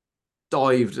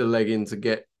dived a leg in to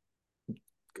get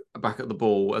back at the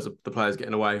ball as the player's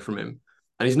getting away from him.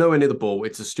 And he's nowhere near the ball.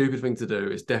 It's a stupid thing to do.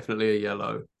 It's definitely a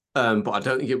yellow. But I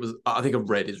don't think it was. I think a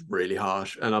red is really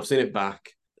harsh. And I've seen it back.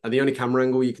 And the only camera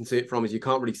angle you can see it from is you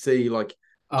can't really see like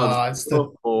either it's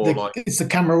up or like it's the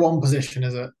camera one position,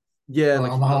 is it? yeah,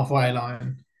 like On the halfway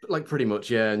line. like pretty much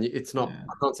yeah. And it's not. Yeah.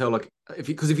 I can't tell like if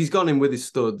he's gone in with his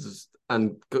studs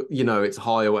and it's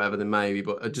high or whatever, then maybe.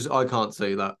 But I can't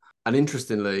see that. And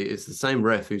interestingly, it's the same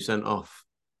ref who sent off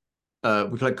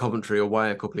we played Coventry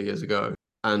away a couple of years ago,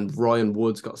 and Ryan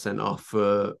Woods got sent off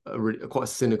for quite a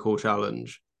cynical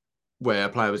challenge where a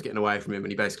player was getting away from him,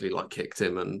 and he basically like kicked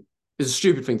him, and it's a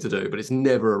stupid thing to do, but it's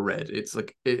never a red. It's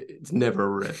like it's never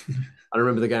a red. I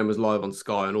remember the game was live on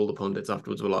Sky, and all the pundits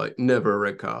afterwards were like, "Never a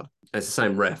red card." And it's the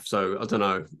same ref, so I don't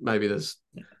know. Maybe there's,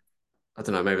 I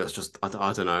don't know. Maybe that's just I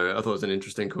don't know. I thought it was an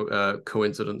interesting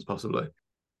coincidence, possibly.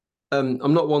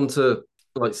 I'm not one to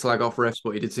like slag off refs,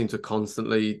 but he did seem to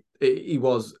constantly. He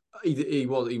was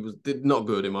did not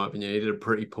good in my opinion. He did a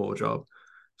pretty poor job.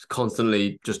 He's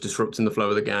constantly just disrupting the flow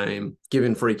of the game,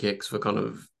 giving free kicks for kind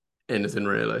of anything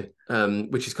really.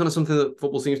 Which is kind of something that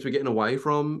football seems to be getting away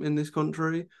from in this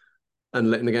country and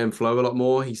letting the game flow a lot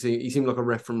more. He seemed like a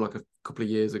ref from like a couple of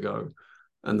years ago,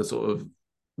 and the sort of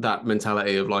that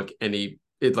mentality of like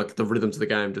like the rhythm to the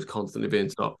game just constantly being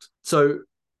stopped. So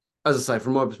as I say,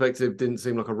 from my perspective, didn't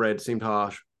seem like a red, seemed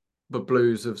harsh. But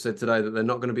Blues have said today that they're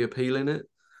not going to be appealing it.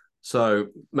 So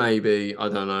maybe, I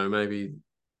don't know, maybe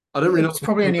I don't really It's know.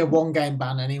 probably only a one game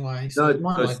ban anyway, so it No,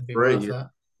 might not it's even be three. worth it.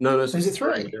 No, no, Is it's it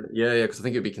three. three? Yeah, yeah, because I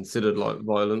think it'd be considered like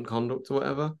violent conduct or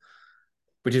whatever,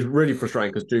 which is really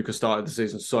frustrating because Duke has started the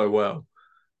season so well.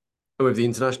 And with the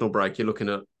international break, you're looking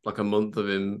at like a month of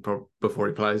him before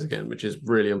he plays again, which is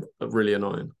really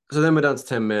annoying. So then we're down to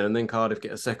 10 men, and then Cardiff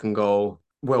get a second goal,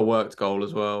 well worked goal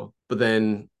as well. But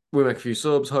then we make a few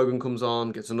subs. Hogan comes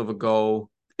on, gets another goal.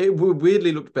 It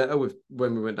weirdly looked better with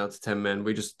when we went down to 10 men.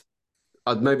 We just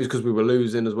maybe it's because we were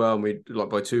losing as well, and we like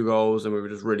by 2 goals, and we were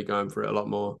just really going for it a lot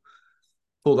more.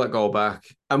 Pull that goal back,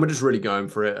 and we're just really going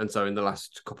for it. And so in the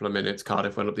last couple of minutes,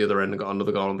 Cardiff went up the other end and got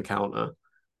another goal on the counter.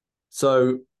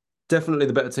 So definitely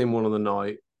the better team won on the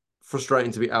night.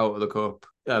 Frustrating to be out of the cup,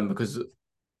 because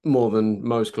more than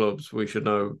most clubs, we should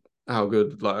know how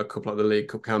good like a cup like the League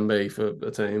Cup can be for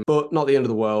a team. But not the end of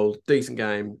the world. Decent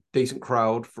game, decent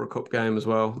crowd for a cup game as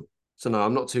well. So no,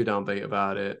 I'm not too downbeat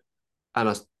about it. And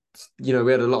we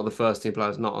had a lot of the first team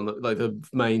players not on the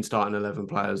main starting 11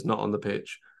 players not on the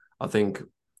pitch. I think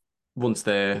once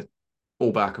they're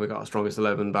all back and we got our strongest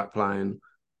 11 back playing,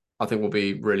 I think we'll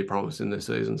be really promising this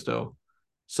season still.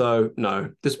 So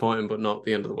no, disappointing, but not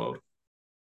the end of the world.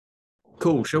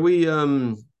 Cool. Shall we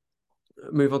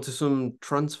move on to some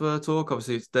transfer talk?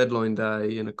 Obviously, it's deadline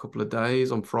day in a couple of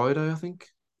days on Friday, I think.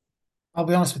 I'll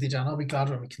be honest with you, Dan. I'll be glad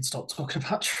when we can stop talking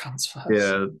about transfers.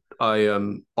 Yeah,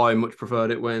 I much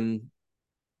preferred it when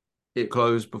it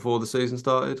closed before the season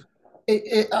started.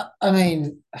 I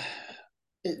mean,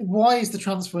 why is the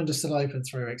transfer window still open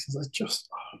 3 weeks? It's just,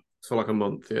 For like a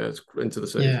month. Yeah, it's into the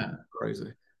season. yeah.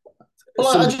 Crazy. Well,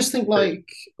 I Some just think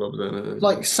clubs in it as well.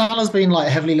 like Salah's been like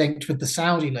heavily linked with the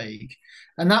Saudi league,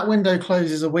 and that window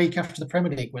closes a week after the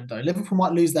Premier League window. Liverpool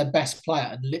might lose their best player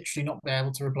and literally not be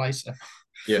able to replace him.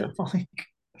 Yeah, like,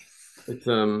 it's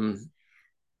I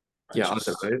yeah, I don't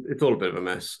just know. It's all a bit of a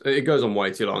mess. It goes on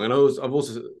way too long, and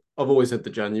I've always said the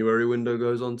January window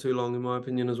goes on too long in my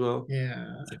opinion as well. yeah.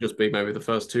 It should just be maybe the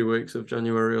first 2 weeks of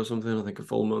January or something. I think a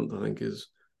full month I think is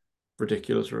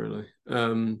ridiculous, really.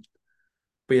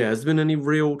 But yeah, has there been any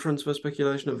real transfer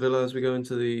speculation at Villa as we go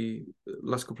into the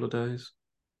last couple of days?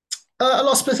 A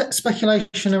lot of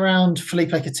speculation around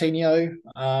Felipe Coutinho.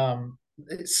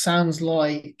 It sounds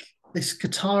like this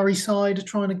Qatari side are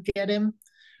trying to get him.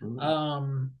 Mm.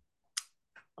 Um,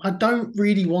 I don't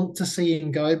really want to see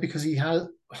him go because he has,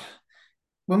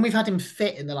 when we've had him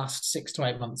fit in the last 6 to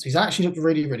 8 months, he's actually looked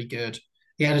really, really good.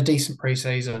 He had a decent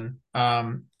preseason.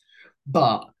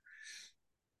 But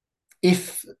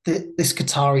if this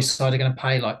Qatari side are going to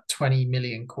pay like 20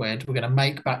 million quid, we're going to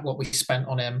make back what we spent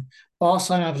on him.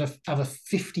 Barcelona have a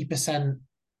 50%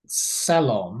 sell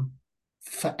on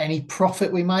for any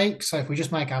profit we make. So if we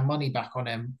just make our money back on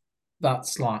him,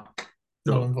 that's like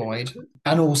null Sure. and void.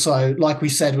 And also, like we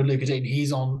said with Luca Dean,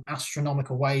 he's on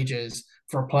astronomical wages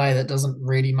for a player that doesn't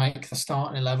really make the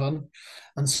starting 11.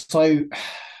 And so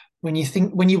when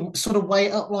you sort of weigh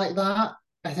it up like that,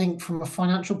 I think from a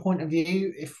financial point of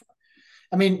view,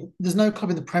 there's no club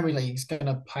in the Premier League going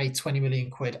to pay 20 million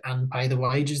quid and pay the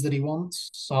wages that he wants.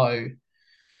 So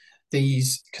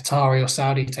these Qatari or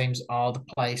Saudi teams are the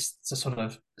place to sort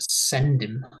of send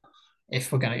him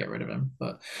if we're going to get rid of him.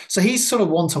 But so he's sort of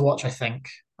one to watch, I think.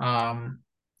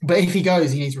 But if he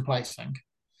goes, he needs replacing.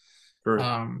 True.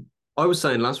 Um, I was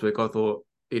saying last week I thought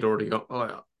he'd already got.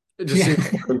 It just yeah,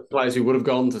 seems like players who would have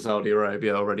gone to Saudi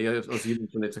Arabia already. I was using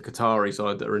it's a Qatari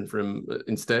side that are in for him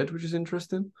instead, which is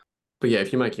interesting. But yeah,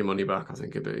 if you make your money back, I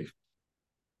think it'd be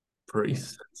pretty yeah,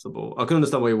 sensible. I can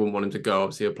understand why you wouldn't want him to go.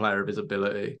 Obviously, a player of his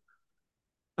ability,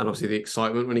 and obviously the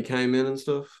excitement when he came in and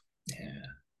stuff. yeah.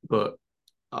 But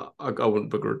I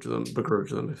wouldn't begrudge them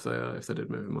if they did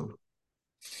move him on.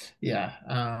 Yeah,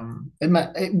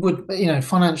 it would,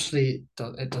 financially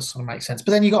it does sort of make sense.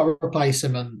 But then you got to replace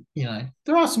him, and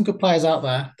there are some good players out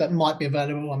there that might be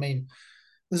available. I mean,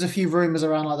 there's a few rumors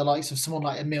around like the likes of someone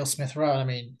like Emil Smith Rowe. I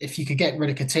mean, if you could get rid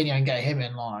of Coutinho and get him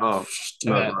in, like, Oh just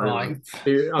do no, it. brainer.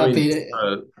 Like I that'd mean, be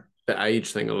the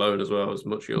age thing alone as well is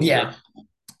much younger. yeah.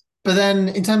 But then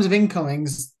in terms of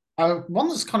incomings, one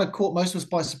that's kind of caught most of us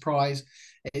by surprise,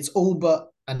 it's all but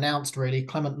announced really.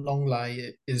 Clement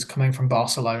Longley is coming from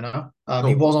Barcelona. He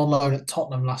Oh, was on loan at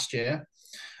Tottenham last year.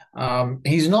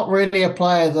 He's not really a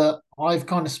player that I've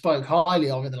kind of spoke highly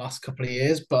of in the last couple of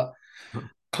years, but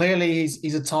clearly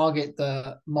he's a target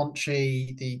that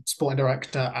Monchi, the sporting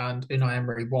director, and Unai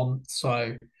Emery want.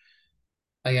 So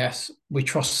I guess we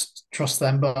trust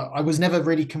them, but I was never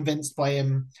really convinced by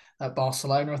him at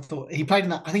Barcelona. I thought he played in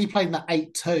that. I think he played in that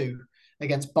 8-2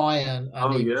 against Bayern, and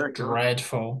Oh he was yeah, God.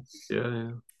 dreadful. Yeah,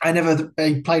 yeah.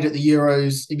 He played at the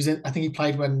Euros. He was in. I think he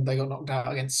played when they got knocked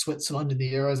out against Switzerland in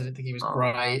the Euros. I didn't think he was Oh,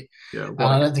 great, yeah. and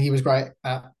I What? don't think he was great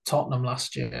at Tottenham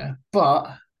last year. But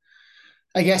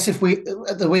I guess if we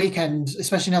at the weekend,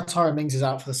 especially now Tyrone Mings is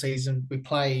out for the season, we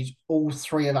played all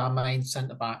three of our main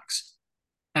centre backs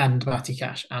and Matty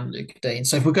Cash and Luke Dean.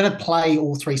 So if we're going to play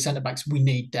all three centre backs, we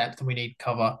need depth and we need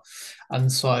cover. And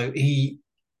so he's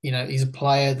a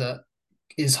player that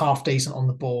is half decent on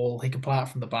the ball. He can play out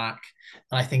from the back,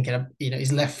 and I think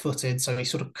he's left-footed, so he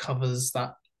sort of covers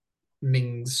that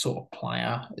Mings sort of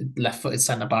player, left-footed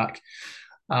centre back.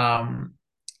 Um,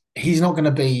 he's not going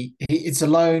to be. It's a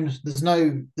loan. There's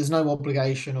no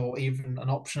obligation or even an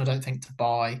option. I don't think to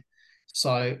buy.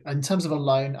 So in terms of a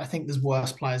loan, I think there's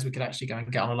worse players we could actually go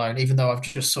and get on a loan. Even though I've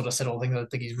just sort of said all the things I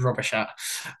think he's rubbish at,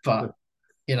 but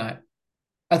you know,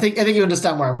 I think you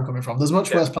understand where I'm coming from. There's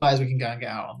much Yeah, worse players we can go and get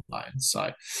out on loan. So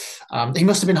he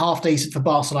must have been half decent for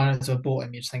Barcelona to have bought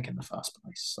him. You'd think in the first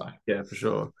place. So yeah, for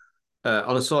sure.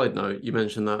 On a side note, you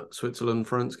mentioned that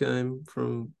Switzerland-France game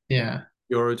from yeah,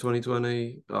 Euro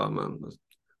 2020. Oh man, that's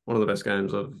one of the best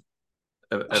games I've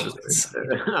ever oh, seen. it's so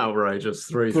Outrageous,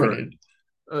 3-3. brilliant.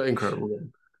 Incredible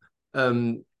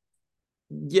game.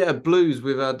 Yeah, Blues.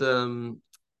 We've had.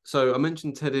 So I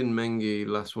mentioned Teddy Mengi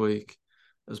last week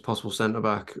as possible centre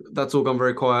back. That's all gone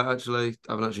very quiet. Actually,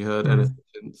 I haven't actually heard anything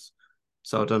Mm. since.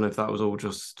 So I don't know if that was all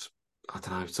just, I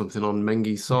don't know, something on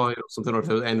Mengi's side or something, or if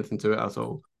there was anything to it at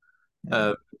all. Yeah.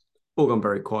 Uh, all gone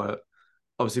very quiet.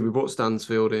 Obviously, we brought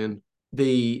Stansfield in.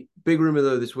 The big rumor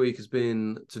though this week has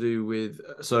been to do with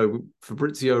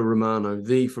Fabrizio Romano,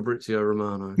 the Fabrizio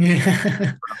Romano,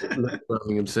 Yeah.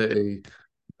 Birmingham City,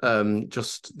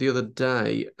 just the other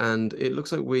day, and it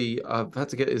looks like I've had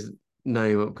to get his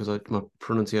name up because my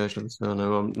pronunciation of the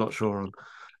surname I'm not sure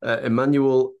on.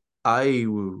 Emmanuel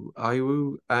Aiwu.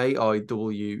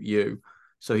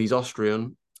 So he's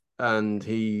Austrian, and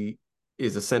he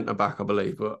is a centre back, I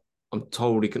believe, but I'm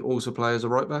told he can also play as a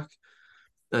right back,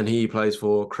 and he plays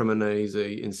for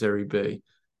Cremonese in Serie B.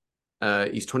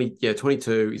 He's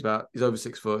 22. He's over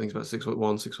 6 foot. I think he's about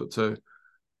 6'1", 6'2",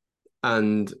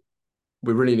 and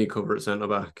we really need cover at centre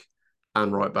back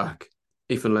and right back.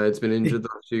 Ethan Laird's been injured the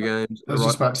last few games I at was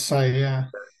just right back, about to say, yeah.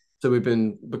 so we've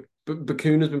been.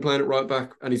 Bakuna's been playing at right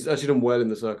back, and he's actually done well in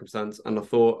the circumstance. And I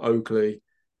thought Oakley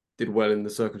did well in the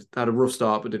circumstance. Had a rough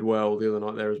start, but did well the other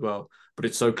night there as well. But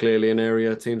it's so clearly an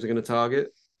area teams are going to target.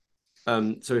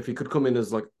 So if he could come in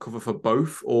as like cover for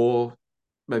both, or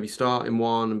maybe start in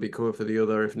one and be cover for the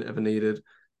other if ever needed,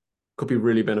 could be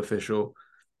really beneficial.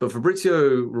 But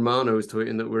Fabrizio Romano is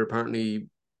tweeting that we're apparently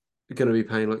going to be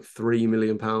paying like £3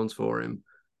 million for him,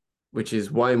 which is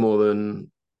way more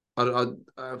than how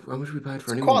much we paid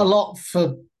for It's quite a anyone. lot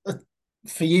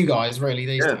for you guys, really,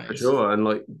 these Yeah, for days. sure. And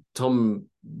like Tom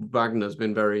Wagner's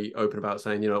been very open about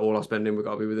saying, all our spending we've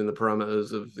got to be within the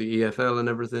parameters of the EFL and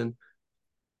everything.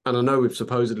 And I know we've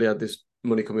supposedly had this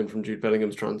money come in from Jude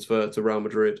Bellingham's transfer to Real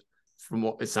Madrid. From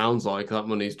what it sounds like, that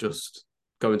money's just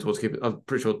going towards keeping. I'm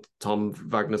pretty sure Tom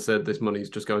Wagner said this money's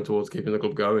just going towards keeping the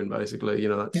club going. Basically,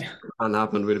 that's Yeah. hadn't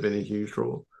happened, we'd have been in huge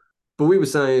trouble. But we were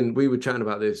chatting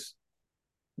about this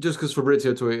just because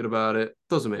Fabrizio tweeted about it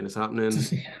doesn't mean it's happening.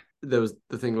 Yeah. There was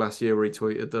the thing last year where he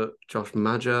tweeted that Josh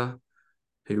Maja,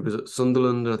 who was at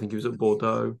Sunderland, and I think he was at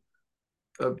Bordeaux,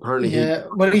 apparently Yeah.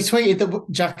 Well, he tweeted that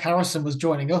Jack Harrison was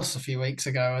joining us a few weeks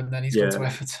ago, and then he's gone yeah, to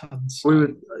Everton. we So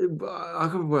were. I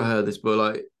can't remember where I heard this, but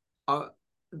like,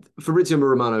 Fabrizio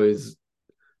Romano is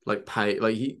like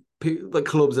like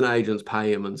clubs and agents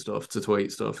pay him and stuff to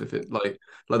tweet stuff. If it like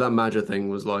that Maja thing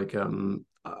was like, I'm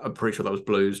pretty sure that was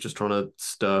Blues just trying to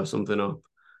stir something up,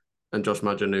 and Josh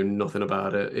Maja knew nothing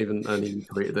about it. And he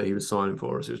tweeted that he was signing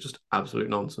for us. It was just absolute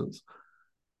nonsense.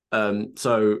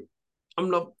 So I'm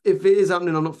not. If it is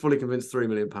happening, I'm not fully convinced. £3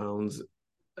 million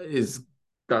is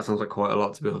that sounds like quite a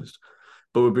lot, to be honest.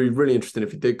 But it would be really interesting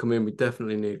if he did come in. We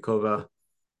definitely need cover.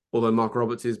 Although Mark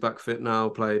Roberts is back fit now,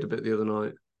 played a bit the other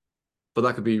night, but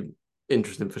that could be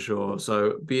interesting for sure.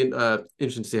 So be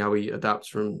interesting to see how he adapts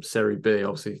from Serie B,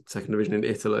 obviously second division in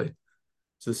Italy,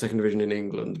 to the second division in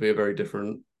England. Be a very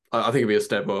different. I think it'd be a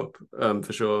step up,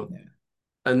 for sure. yeah.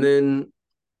 And then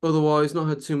otherwise, not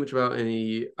heard too much about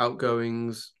any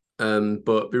outgoings.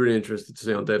 But be really interested to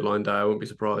see on deadline day. I wouldn't be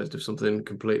surprised if something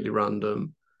completely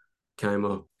random came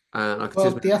up. And I could see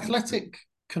Well, the Athletic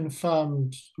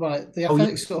confirmed. Well, the oh yeah,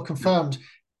 Athletic sort of confirmed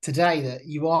today that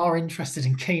you are interested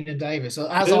in Keenan Davis,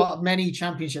 as yeah, are many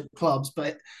Championship clubs,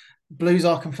 but Blues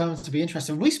are confirmed to be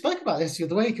interested. We spoke about this the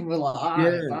other week, and we're like,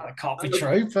 yeah. that can't be I,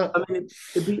 true. But I mean,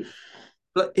 it'd be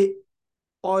like it.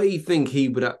 I think he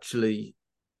would actually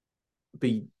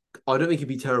be. I don't think he'd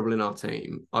be terrible in our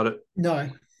team. I don't. No,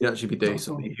 He'd actually be not at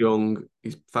decent. all. He's young.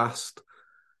 He's fast.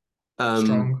 Um,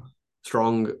 Strong.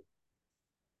 strong.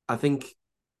 I think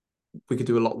we could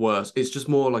do a lot worse. It's just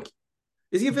more like,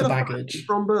 is he a The Villa fan baggage.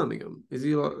 from Birmingham? Is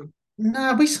he like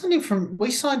No, we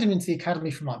signed him into the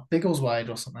academy from like Biggleswade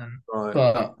or something. right?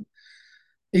 Okay. But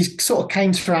he sort of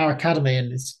came through our academy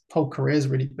and his whole career's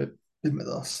really been with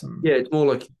us. And Yeah, it's more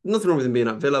like nothing wrong with him being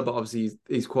at Villa, but obviously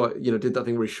he's quite did that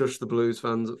thing where he shushed the Blues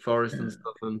fans at Forest and yeah,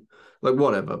 stuff and like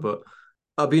whatever. But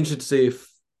I'd be interested to see if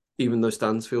even though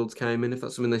Stansfields came in, if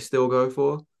that's something they still go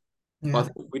for. But I yeah.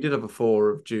 think we did have a four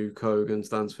of Duke, Hogan,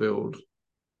 Stansfield,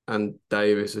 and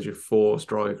Davis as your four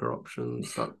striker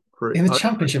options. That pretty. In the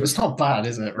championship, it's not bad,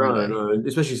 is it? No, Really? no,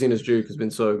 especially seeing as Duke has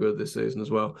been so good this season as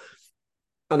well.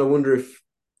 And I wonder if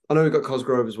I know we've got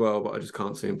Cosgrove as well, but I just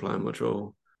can't see him playing much at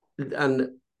all. And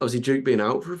obviously Duke being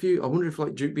out for a few, I wonder if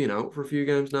like Duke being out for a few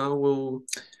games now will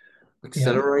Yeah.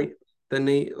 accelerate their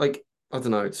need. Like I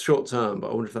don't know, it's short term, but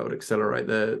I wonder if that would accelerate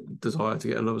their desire to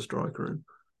get another striker in.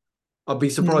 I'd be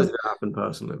surprised if Mm, it happened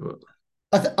personally,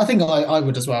 but I think I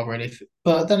would as well, really.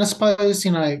 But then I suppose,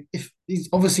 if he's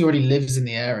obviously already lives in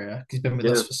the area, 'cause he's been with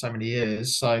yeah, us for so many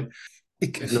years. So,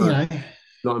 it's it, you no, know,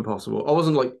 not impossible. I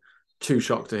wasn't like too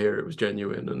shocked to hear it was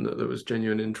genuine and that there was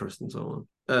genuine interest and so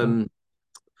on.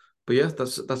 But yeah,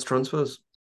 that's transfers.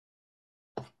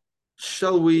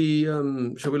 Shall we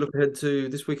look ahead to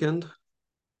this weekend?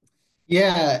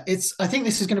 yeah, I think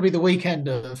this is going to be the weekend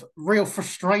of real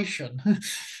frustration,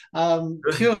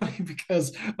 purely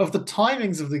because of the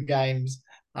timings of the games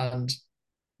and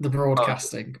the Oh,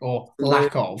 broadcasting or Sunday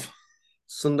lack of.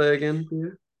 Sunday again for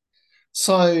you?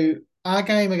 So our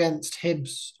game against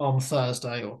Hibs on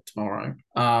Thursday or tomorrow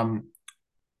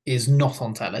is not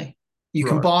on telly. You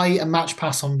can Right. buy a match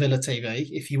pass on Villa TV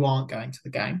if you aren't going to the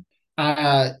game.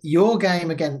 Your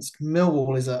game against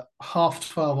Millwall is at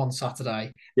 12:30 on Saturday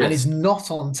and Yes. is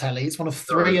not on telly. It's one of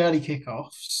No. three early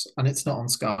kickoffs and it's not on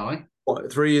Sky.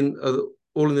 What, three in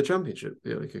all in the championship,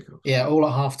 the early kickoffs. Yeah, all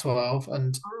at 12:30.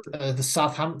 And Oh, the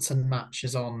Southampton match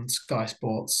is on Sky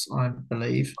Sports, I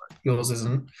believe. Yours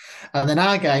isn't. And then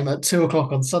our game at 2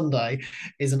 o'clock on Sunday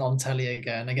isn't on telly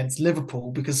again against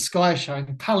Liverpool because Sky are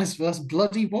showing Palace versus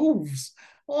bloody Wolves.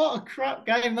 What a crap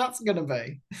game that's going to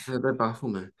be. yeah, they baffle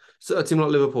me. So a team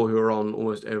like Liverpool who are on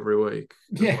almost every week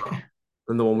as well. Yeah.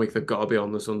 And the one week they've got to be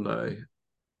on the Sunday.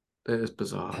 It is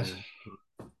bizarre.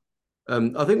 Yeah.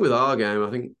 I think with our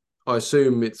game, I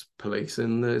assume it's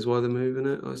policing that is why they're moving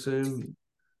it. I assume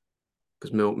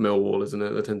because Millwall, isn't it?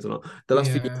 They tend to not. The last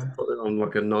few years they Yeah. put it on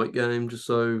like a night game just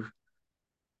so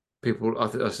people. I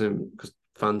assume because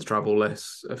fans travel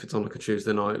less if it's on like a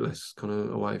Tuesday night, less kind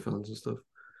of away fans and stuff.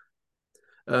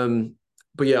 Um,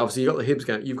 but yeah, obviously you got the Hibs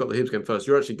game. You've got the Hibs game first.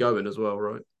 You're actually going as well,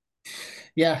 right?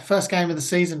 Yeah, first game of the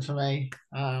season for me,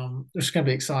 which is going to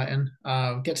be exciting.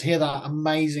 Get to hear that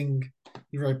amazing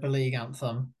Europa League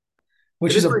anthem, It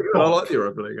which is is a pretty good. I like bop. the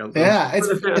Europa League anthem. Yeah, it's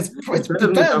It's better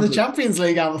than the better than the Champions. Champions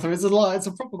League anthem. It's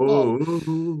a proper bop.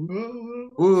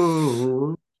 Oh,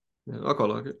 oh, yeah, I quite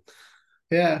like it.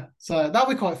 Yeah, so that'll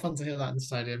be quite fun to hear that in the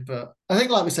stadium. But I think,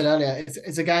 like we said earlier,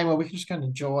 it's a game where we can just kind of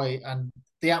enjoy, and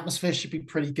the atmosphere should be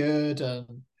pretty good.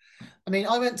 And I mean,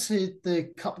 I went to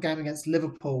the cup game against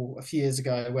Liverpool a few years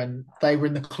ago when they were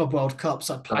in the Club World Cup,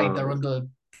 so I played their under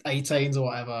 18s or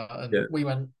whatever, and Yeah. we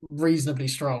went reasonably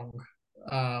strong.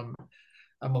 Um,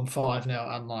 and won 5-0.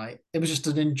 And like it was just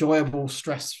an enjoyable,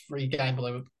 stress-free game,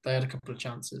 but they had a couple of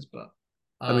chances. But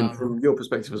I mean, um from your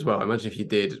perspective as well, imagine if you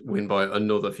did win by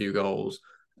another few goals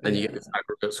and you get yeah. this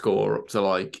aggregate score up to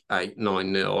like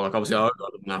 8-9-0. Like obviously I hope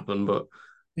that doesn't happen, but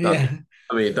that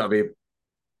Yeah. that'd be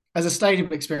As a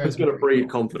stadium experience it's would be gonna pretty breed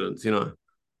cool. confidence.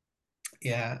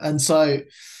 Yeah. And so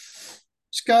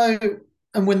just go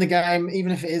and win the game,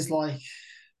 even if it is like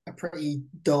a pretty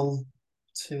dull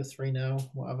 2 or 3-0,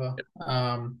 whatever.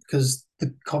 Because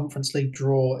the Conference League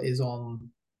draw is on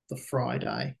the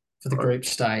Friday for the Right. group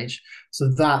stage,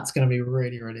 so that's going to be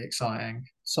really, really exciting.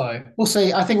 So we'll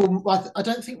see. I think I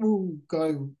don't think we'll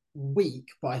go weak,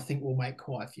 but I think we'll make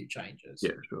quite a few changes.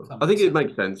 Yeah, If sure. that I think makes it sense.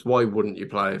 makes sense. Why wouldn't you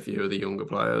play a few of the younger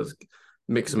players,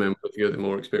 mix them in Yeah. with a few of the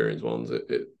more experienced ones?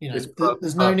 It's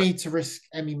There's no perfect. need to risk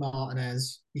Emmy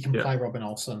Martinez. You can Yeah. play Robin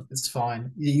Olsen. It's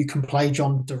fine. You can play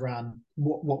John Duran.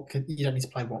 You don't need to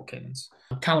play Watkins.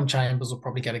 Callum Chambers will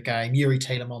probably get a game. Yuri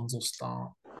Tielemans will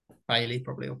start. Bailey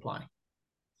probably will play.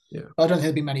 Yeah. I don't think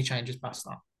there'll be many changes past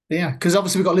that. But yeah, because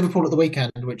obviously we've got Liverpool at the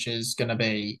weekend, which is going to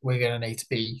be, we're going to need to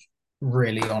be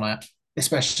really on it,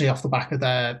 especially off the back of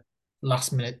their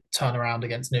last minute turnaround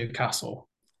against Newcastle.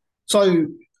 So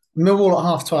Millwall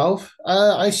at 12:30.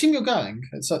 I assume you're going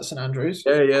at St Andrews.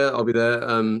 Yeah, yeah, I'll be there.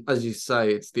 As you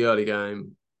say, it's the early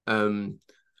game.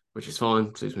 which is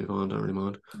fine. Suits me fine. Don't really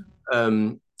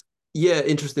mind. Yeah,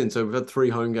 interesting. So we've had 3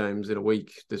 home games in a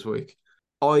week this week.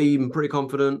 I'm pretty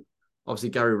confident. Obviously,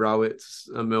 Gary Rowett's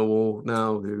at Millwall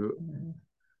now, who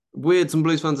weird. Some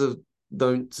Blues fans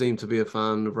don't seem to be a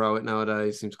fan of Rowett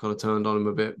nowadays. Seems kind of turned on him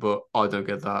a bit, but I don't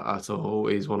get that at all.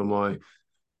 He's one of my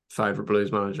favourite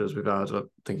Blues managers we've had. I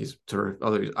think he's terrific.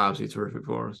 I think he's absolutely terrific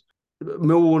for us.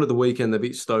 Millwall at the weekend, they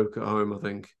beat Stoke at home, I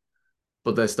think.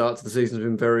 But their start to the season has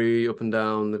been very up and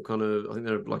down. They've kind of, I think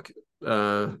they're like,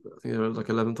 I think they're like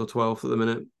 11th or 12th at the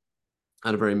minute.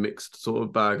 And a very mixed sort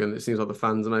of bag. And it seems like the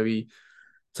fans are maybe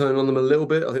turning on them a little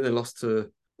bit. I think they lost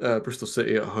to Bristol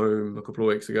City at home a couple of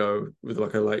weeks ago with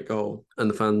like a late goal. And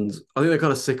the fans, I think they're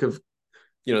kind of sick of,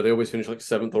 they always finish like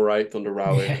 7th or 8th under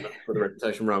Rowett. Yeah. And that's for the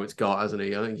reputation Rowett's got, hasn't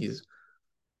he? I think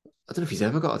I don't know if he's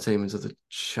ever got a team into the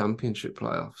Championship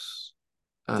playoffs.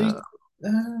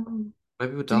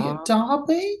 Maybe with Derby?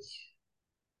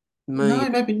 Maybe. No,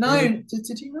 maybe no.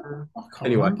 Did he not? I can't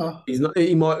Anyway, remember. he's not.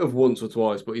 He might have once or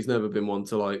twice, but he's never been one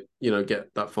to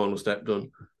get that final step done.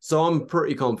 So I'm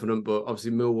pretty confident. But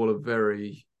obviously, Millwall are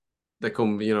they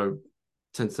come,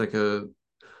 tend to take a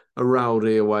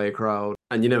rowdy away crowd,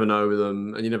 and you never know with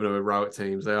them, and you never know with Rowett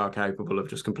teams. They are capable of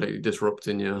just completely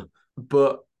disrupting you.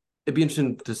 But it'd be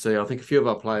interesting to see. I think a few of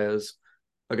our players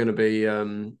are going to be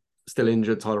still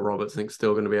injured. Tyler Roberts, I think,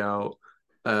 still going to be out.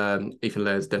 Ethan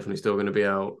Laird's definitely still going to be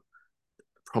out.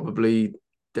 Probably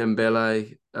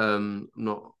Dembele.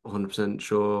 Not 100%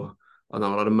 sure. I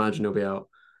know. I'd imagine he'll be out.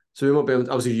 So we might be able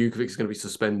to, obviously Jukovic is going to be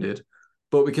suspended,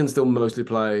 but we can still mostly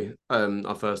play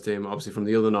our first team. Obviously from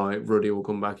the other night, Ruddy will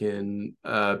come back in.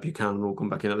 Buchanan will come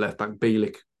back in at left back.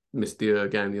 Bielik missed the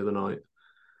game the other night,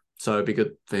 so it'd be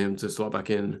good for him to slot back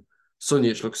in.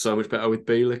 Sunjic looks so much better with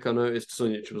Bielik. I noticed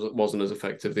Sunjic wasn't as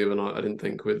effective the other night, I didn't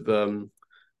think, with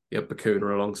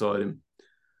Bakuna alongside him.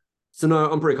 So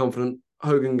no, I'm pretty confident.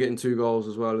 Hogan getting 2 goals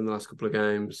as well in the last couple of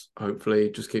games.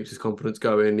 Hopefully just keeps his confidence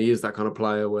going. He is that kind of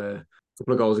player where a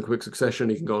couple of goals in quick succession,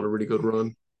 he can go on a really good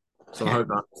run. So I hope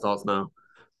that starts now.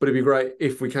 But it'd be great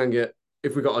if we got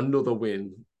another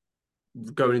win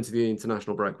going into the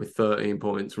international break with 13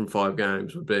 points from 5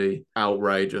 games would be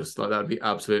outrageous. Like that'd be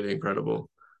absolutely incredible.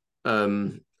 I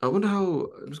wonder how.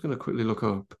 I'm just going to quickly look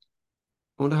up.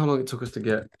 I wonder how long it took us to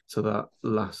get to that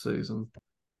last season.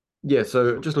 Yeah,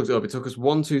 so just looked it up. It took us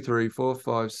 1, 2, 3, 4,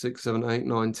 5, 6, 7, 8,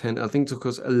 9, 10. I think it took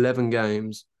us 11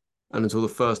 games and until the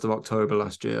 1st of October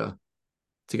last year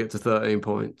to get to 13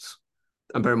 points.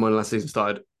 And bear in mind, last season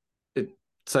started,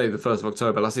 say the 1st of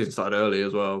October, last season started early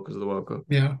as well because of the World Cup.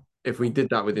 Yeah. If we did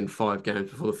that within 5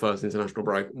 games before the first international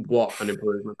break, what an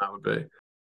improvement that would be.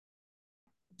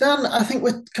 Dan, I think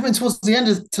we're coming towards the end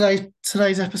of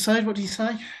today's episode. What do you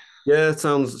say? Yeah, it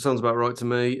sounds about right to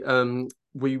me.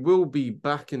 We will be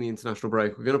back in the international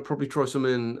break. We're going to probably try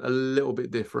something a little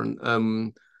bit different.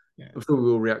 I'm sure we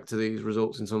will react to these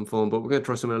results in some form, but we're going to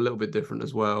try something a little bit different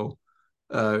as well.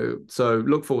 So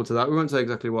look forward to that. We won't say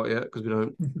exactly what yet because we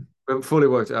haven't fully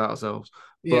worked it out ourselves.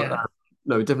 But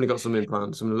no, we definitely got something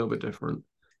planned, something a little bit different.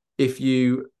 If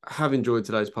you have enjoyed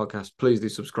today's podcast, please do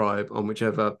subscribe on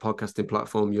whichever podcasting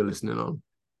platform you're listening on.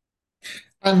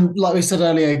 And like we said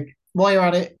earlier, while you're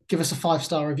at it, give us a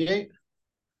 5-star review.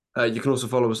 You can also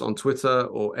follow us on Twitter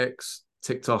or X,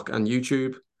 TikTok, and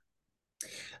YouTube.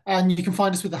 And you can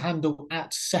find us with the handle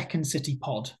at Second City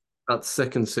Pod. That's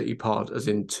Second City Pod, as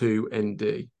in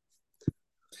 2ND.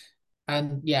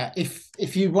 And yeah,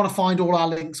 if you want to find all our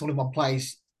links all in one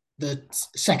place, the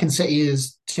Second City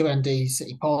is 2ND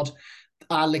City Pod.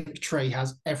 Our link tree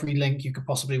has every link you could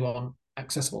possibly want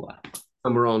accessible there.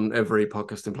 And we're on every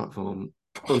podcasting platform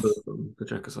under them to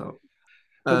check us out.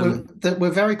 But we're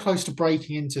very close to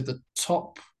breaking into the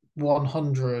top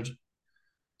 100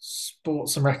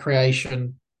 sports and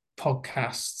recreation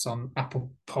podcasts on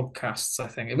Apple Podcasts. I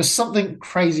think it was something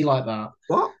crazy like that.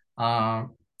 What?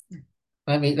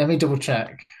 Let me double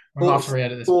check. I'll have to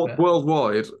re-edit this bit.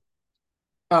 Worldwide.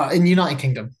 In the United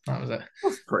Kingdom, that was it.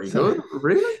 That's pretty good,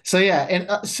 really. So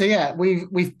yeah,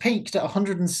 we've peaked at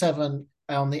 107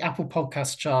 on the Apple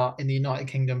Podcast chart in the United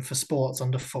Kingdom for sports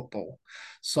under football.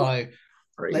 So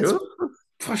let's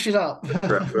push it up.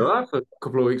 For a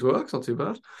couple of weeks' work, it's not too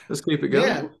bad. Let's keep it going.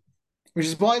 Yeah, which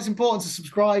is why it's important to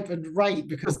subscribe and rate,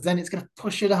 because then it's going to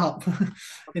push it up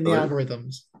in the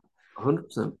algorithms.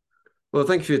 100%. Well,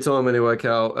 thank you for your time anyway,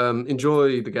 Cal.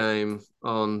 Enjoy the game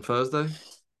on Thursday.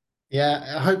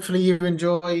 Yeah, hopefully you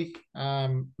enjoy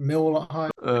Mill at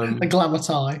home, a glamour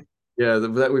tie. Yeah,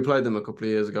 we played them a couple of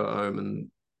years ago at home and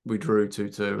we drew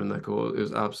 2-2 and it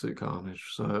was absolute carnage.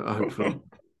 So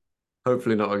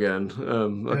hopefully not again.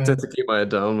 I tend to keep my head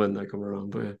down when they come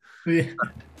around, but yeah.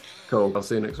 Cool. I'll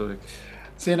see you next week.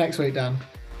 See you next week, Dan.